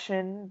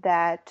impression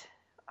that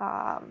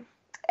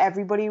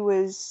everybody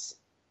was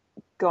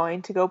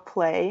going to go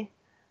play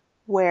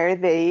where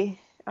they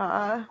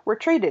were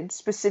traded.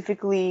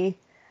 Specifically,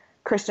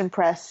 Kristen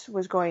Press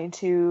was going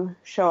to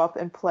show up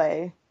and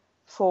play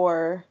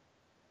for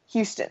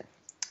Houston.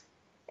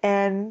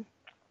 And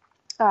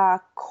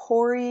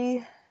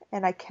Corey,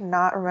 and I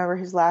cannot remember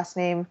his last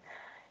name,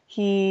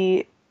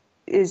 he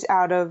is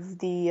out of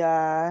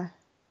the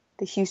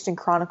Houston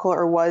Chronicle,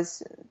 or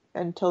was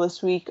until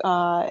this week,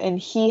 and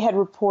he had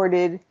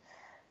reported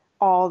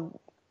all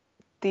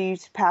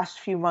these past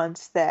few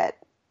months that,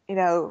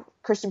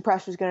 Kristen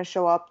Press was going to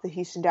show up, the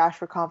Houston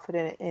Dash were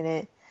confident in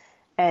it,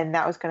 and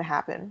that was going to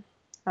happen.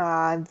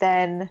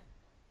 Then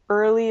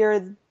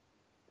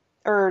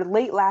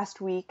late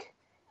last week,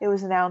 it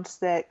was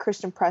announced that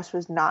Kristen Press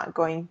was not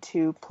going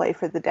to play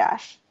for the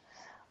Dash.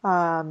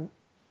 And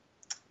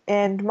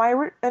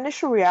my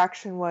initial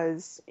reaction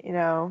was,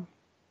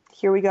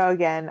 here we go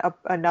again.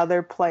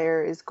 Another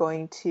player is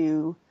going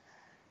to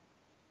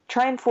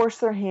try and force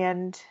their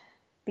hand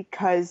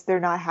because they're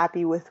not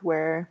happy with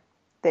where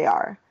they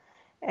are.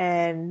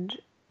 And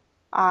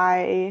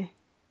I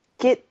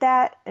get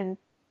that, and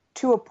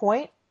to a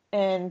point,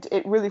 and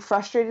it really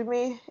frustrated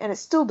me, and it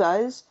still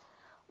does.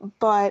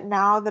 But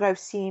now that I've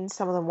seen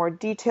some of the more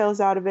details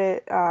out of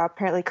it,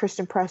 apparently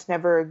Kristen Press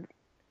never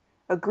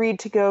agreed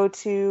to go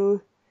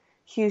to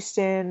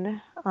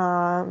Houston.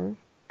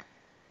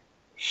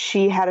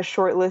 She had a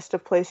short list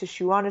of places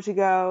she wanted to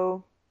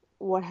go,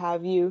 what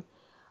have you.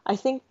 I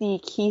think the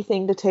key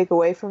thing to take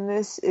away from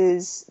this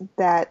is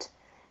that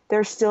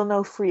there's still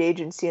no free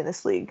agency in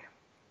this league.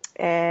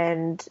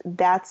 And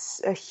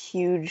that's a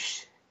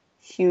huge,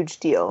 huge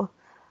deal.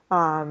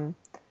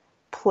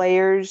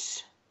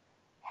 Players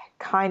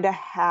kind of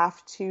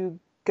have to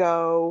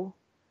go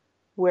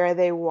where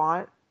they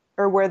want,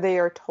 or where they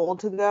are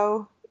told to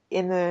go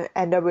in the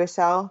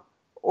NWSL,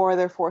 or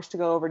they're forced to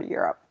go over to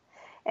Europe.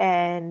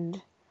 And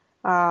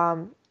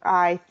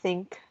I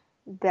think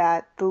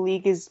that the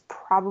league is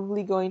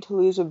probably going to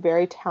lose a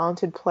very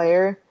talented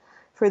player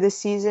for this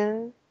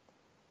season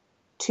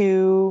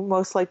to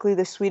most likely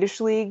the Swedish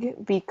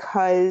league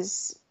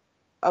because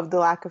of the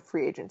lack of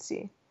free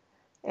agency.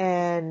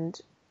 And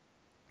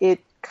it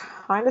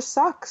kind of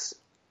sucks.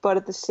 But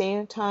at the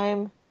same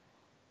time,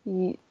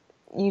 you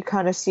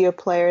kind of see a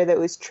player that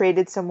was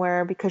traded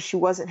somewhere because she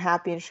wasn't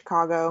happy in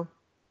Chicago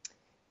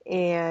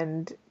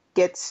and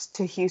gets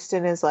to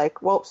Houston and is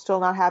like, well, still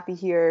not happy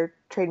here,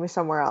 trade me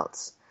somewhere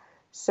else.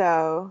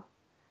 So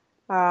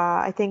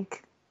I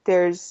think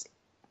there's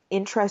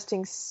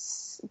interesting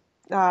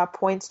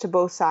points to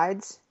both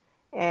sides,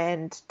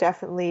 and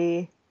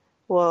definitely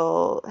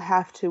we'll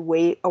have to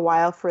wait a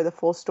while for the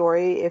full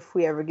story if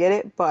we ever get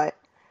it. But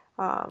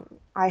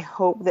I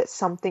hope that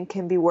something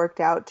can be worked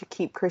out to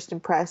keep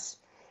Kristen Press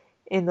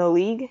in the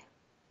league.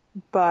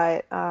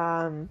 But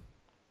I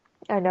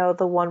know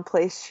the one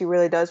place she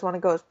really does want to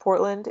go is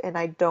Portland, and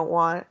I don't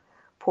want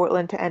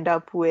Portland to end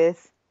up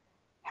with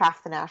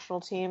half the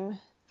national team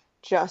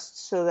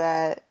just so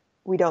that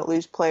we don't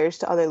lose players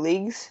to other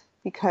leagues,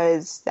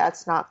 because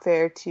that's not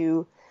fair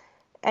to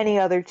any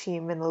other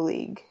team in the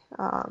league.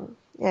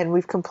 And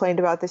we've complained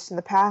about this in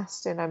the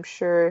past, and I'm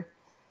sure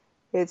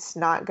it's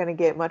not going to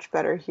get much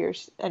better here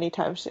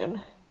anytime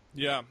soon.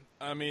 Yeah,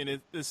 I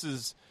mean, this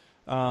is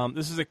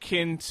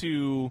akin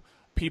to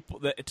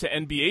to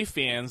NBA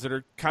fans that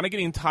are kind of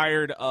getting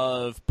tired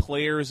of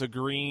players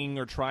agreeing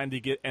or trying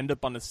to end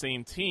up on the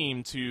same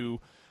team to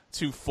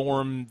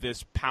form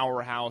this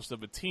powerhouse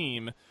of a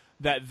team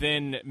that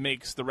then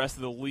makes the rest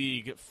of the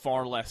league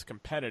far less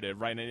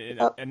competitive, right?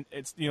 And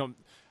it's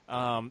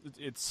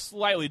it's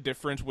slightly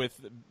different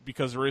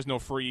because there is no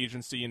free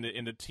agency in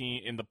the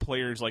team, and the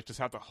players just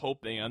have to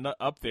hope they end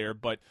up there.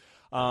 But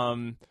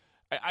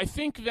I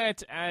think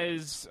that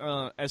as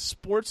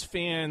sports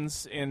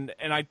fans, and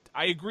I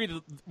agree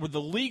that where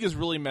the league is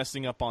really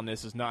messing up on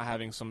this is not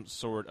having some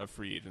sort of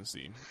free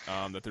agency.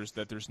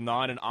 That there's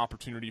not an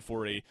opportunity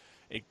for a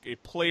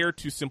player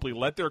to simply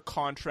let their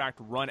contract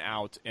run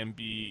out and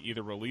be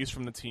either released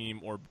from the team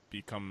or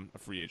become a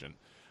free agent.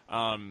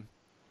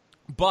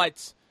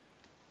 But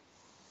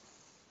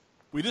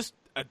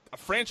a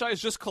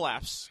franchise just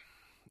collapsed.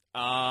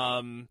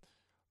 There's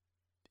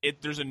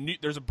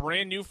a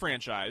brand new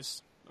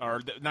franchise,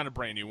 or not a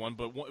brand new one,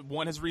 but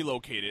one has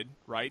relocated,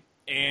 right?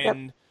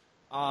 And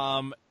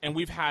and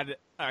we've had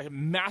a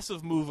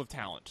massive move of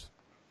talent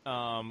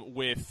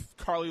with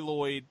Carly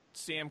Lloyd,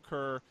 Sam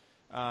Kerr,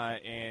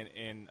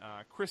 and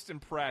Kristen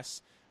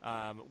Press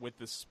with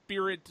the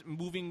Spirit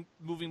moving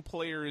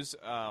players,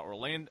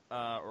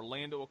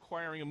 Orlando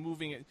acquiring and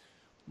moving a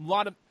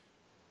lot of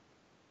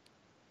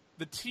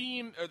the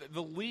team,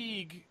 the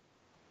league.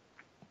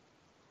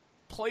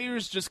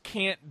 Players just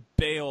can't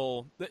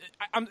bail.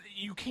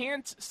 You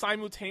can't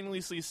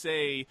simultaneously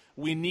say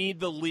we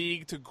need the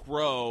league to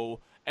grow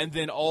and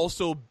then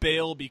also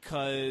bail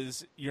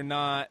because you're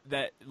not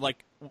that,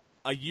 like,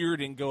 a year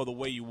didn't go the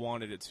way you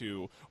wanted it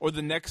to, or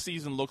the next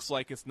season looks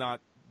like it's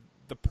not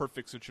the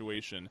perfect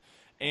situation.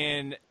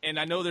 And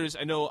I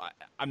know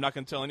I'm not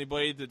going to tell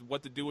anybody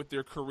what to do with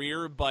their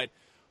career, but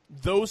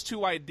those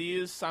two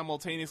ideas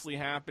simultaneously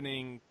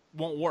happening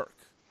won't work,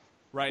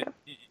 right?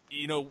 Yeah.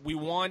 You know, we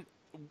want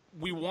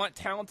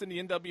talent in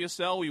the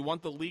NWSL. We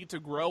want the league to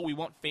grow. We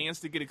want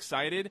fans to get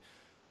excited.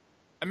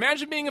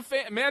 Imagine being a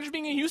fan. Imagine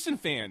being a Houston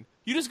fan.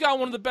 You just got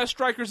one of the best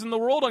strikers in the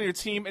world on your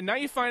team, and now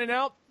you're finding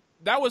out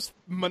that was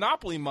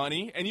monopoly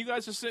money, and you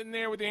guys are sitting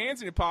there with your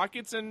hands in your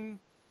pockets and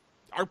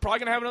are probably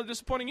going to have another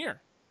disappointing year.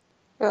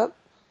 Yep.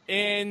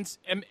 And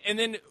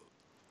then,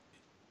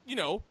 you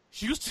know,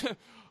 Houston.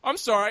 I'm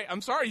sorry,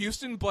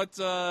 Houston, but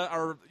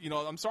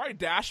I'm sorry,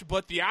 Dash,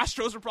 but the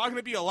Astros are probably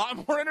going to be a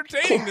lot more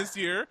entertaining this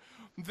year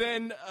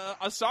than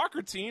a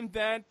soccer team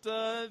that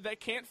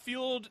can't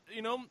field,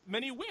 you know,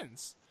 many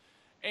wins.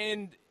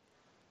 And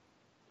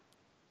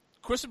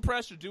Kristen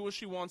Press should do what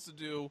she wants to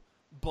do,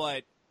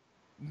 but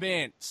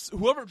man,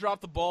 whoever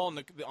dropped the ball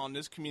on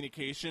this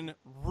communication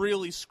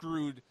really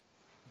screwed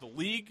the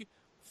league,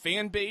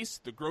 fan base,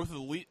 the growth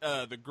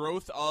of the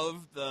growth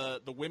of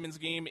the women's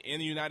game in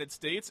the United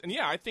States. And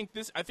yeah, I think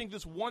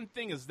this one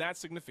thing is that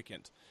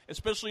significant,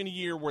 especially in a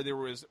year where there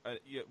was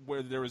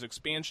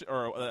expansion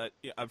or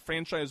a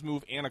franchise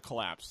move and a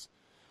collapse.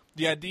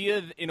 The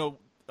idea, you know,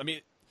 I mean,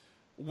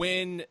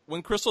 when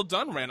Crystal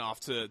Dunn ran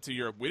off to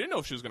Europe, we didn't know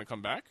if she was going to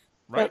come back,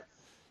 right? Yep.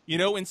 You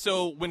know, and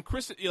so when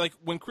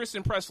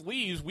Kristen Press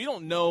leaves, we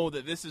don't know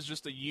that this is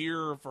just a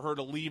year for her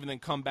to leave and then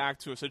come back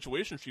to a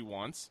situation she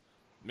wants.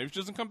 Maybe she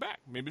doesn't come back.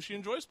 Maybe she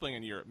enjoys playing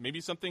in Europe.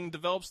 Maybe something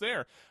develops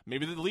there.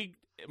 Maybe the league.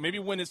 Maybe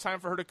when it's time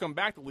for her to come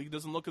back, the league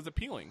doesn't look as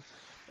appealing.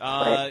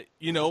 Right.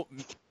 You know,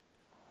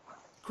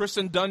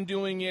 Kristen Dunn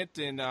doing it,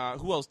 and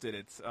who else did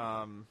it?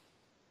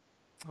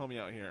 Help me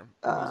out here.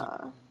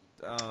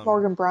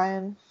 Morgan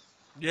Bryan.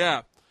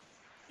 Yeah,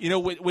 you know,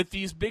 with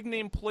these big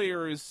name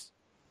players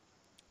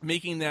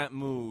making that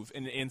move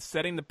and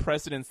setting the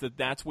precedence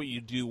that's what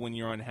you do when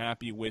you're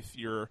unhappy with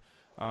your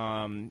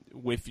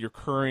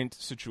current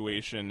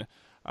situation.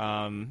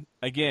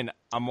 Again,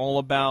 I'm all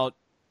about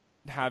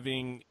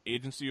having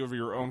agency over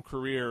your own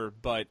career,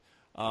 but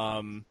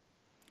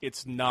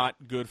it's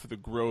not good for the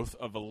growth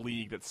of a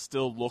league that's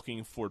still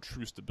looking for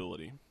true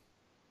stability.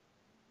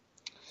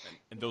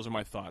 And those are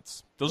my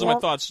thoughts. Those are my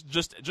thoughts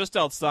just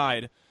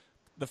outside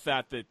the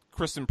fact that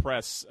Kristen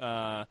Press,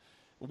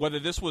 whether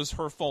this was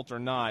her fault or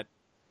not,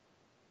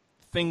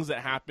 things that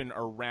happen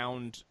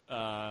around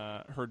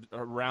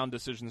around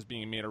decisions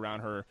being made around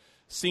her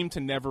seem to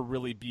never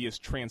really be as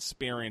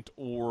transparent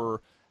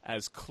or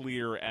as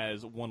clear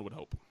as one would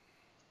hope.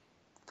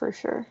 For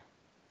sure.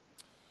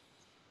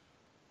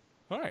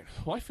 All right.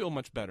 Well, I feel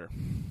much better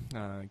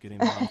getting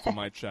that off of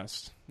my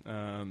chest.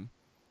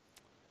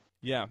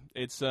 Yeah,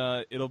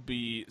 it'll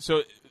be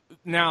so.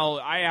 Now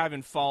I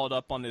haven't followed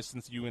up on this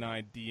since you and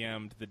I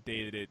DM'd the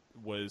day that it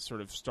was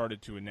sort of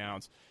started to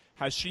announce.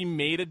 Has she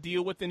made a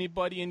deal with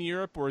anybody in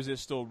Europe, or is it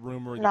still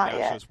rumored? Not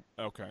yet.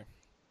 Okay.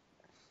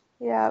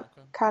 Yeah,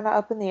 okay. Kind of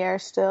up in the air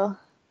still.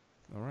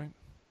 All right.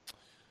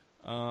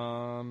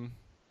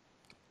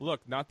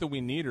 Look, not that we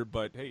need her,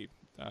 but hey,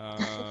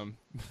 I'm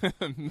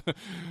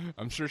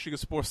sure she could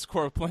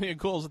score plenty of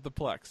goals at the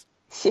Plex.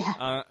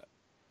 Yeah.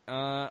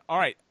 All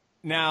right.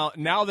 Now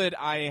that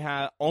I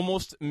have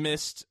almost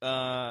missed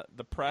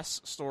the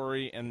Press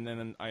story, and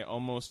then I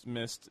almost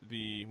missed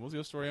what was the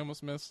other story I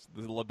almost missed?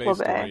 The LeBay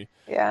story.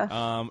 Yeah.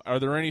 Are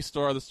there any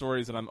other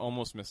stories that I'm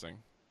almost missing?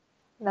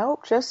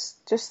 Nope,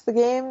 just the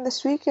game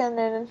this weekend,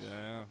 and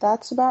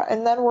that's about.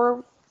 And then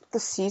the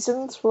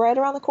season's right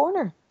around the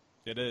corner.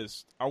 It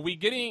is. Are we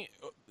getting?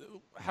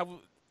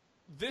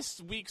 This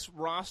week's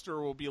roster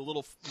will be a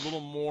little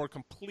more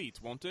complete,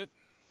 won't it?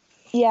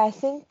 Yeah, I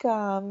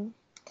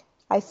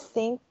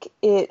think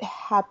it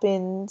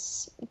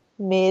happens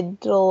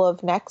middle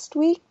of next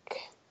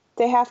week.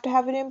 They have to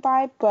have it in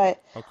by,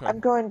 but okay. I'm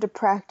going to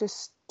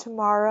practice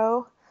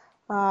tomorrow,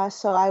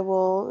 so I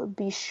will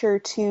be sure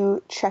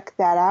to check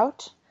that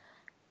out.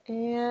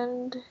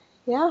 And,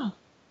 yeah,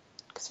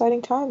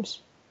 exciting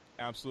times.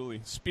 Absolutely.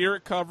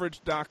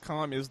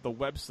 SpiritCoverage.com is the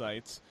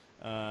website.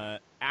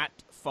 At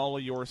Follow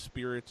Your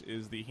Spirit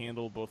is the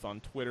handle both on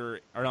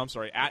Twitter.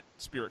 At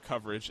Spirit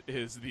Coverage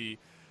is the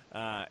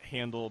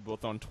handle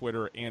both on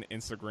Twitter and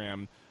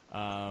Instagram,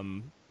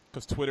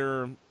 because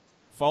Twitter,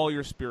 Follow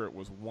Your Spirit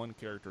was one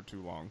character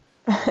too long,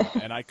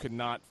 and I could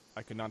not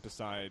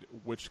decide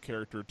which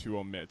character to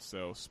omit.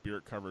 So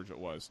Spirit Coverage it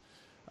was.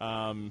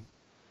 I'm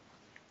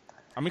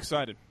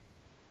excited.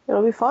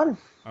 It'll be fun.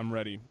 I'm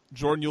ready.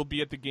 Jordan, you'll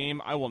be at the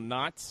game. I will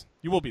not.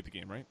 You will be at the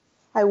game, right?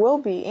 I will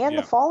be, and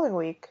Yeah. the following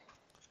week.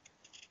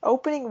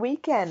 Opening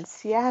weekend,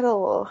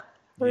 Seattle.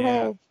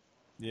 Hooray.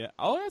 Yeah.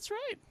 Oh, that's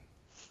right.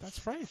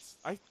 That's right.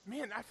 I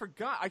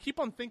forgot. I keep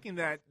on thinking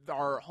that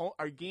our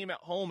game at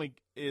home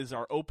is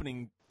our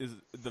opening, is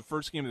the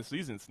first game of the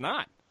season. It's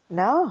not.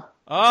 No.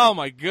 Oh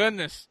my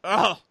goodness.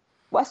 Oh.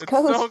 West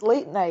Coast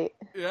late night.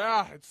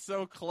 Yeah, it's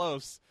so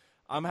close.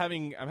 I'm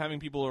having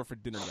people over for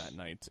dinner that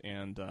night,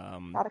 and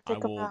Gotta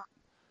kick 'em out.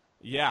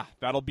 Yeah,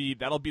 that'll be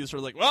sort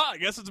of like, well, I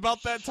guess it's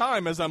about that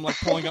time as I'm like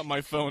pulling up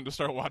my phone to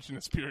start watching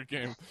the Spirit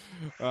game.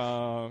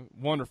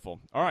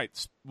 Wonderful. All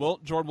right, well,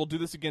 Jordan, we'll do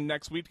this again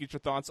next week to get your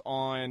thoughts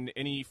on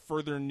any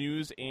further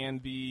news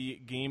and the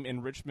game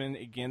in Richmond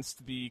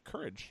against the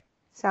Courage.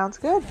 Sounds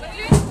good.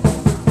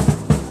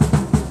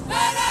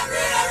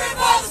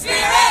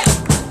 Spirit!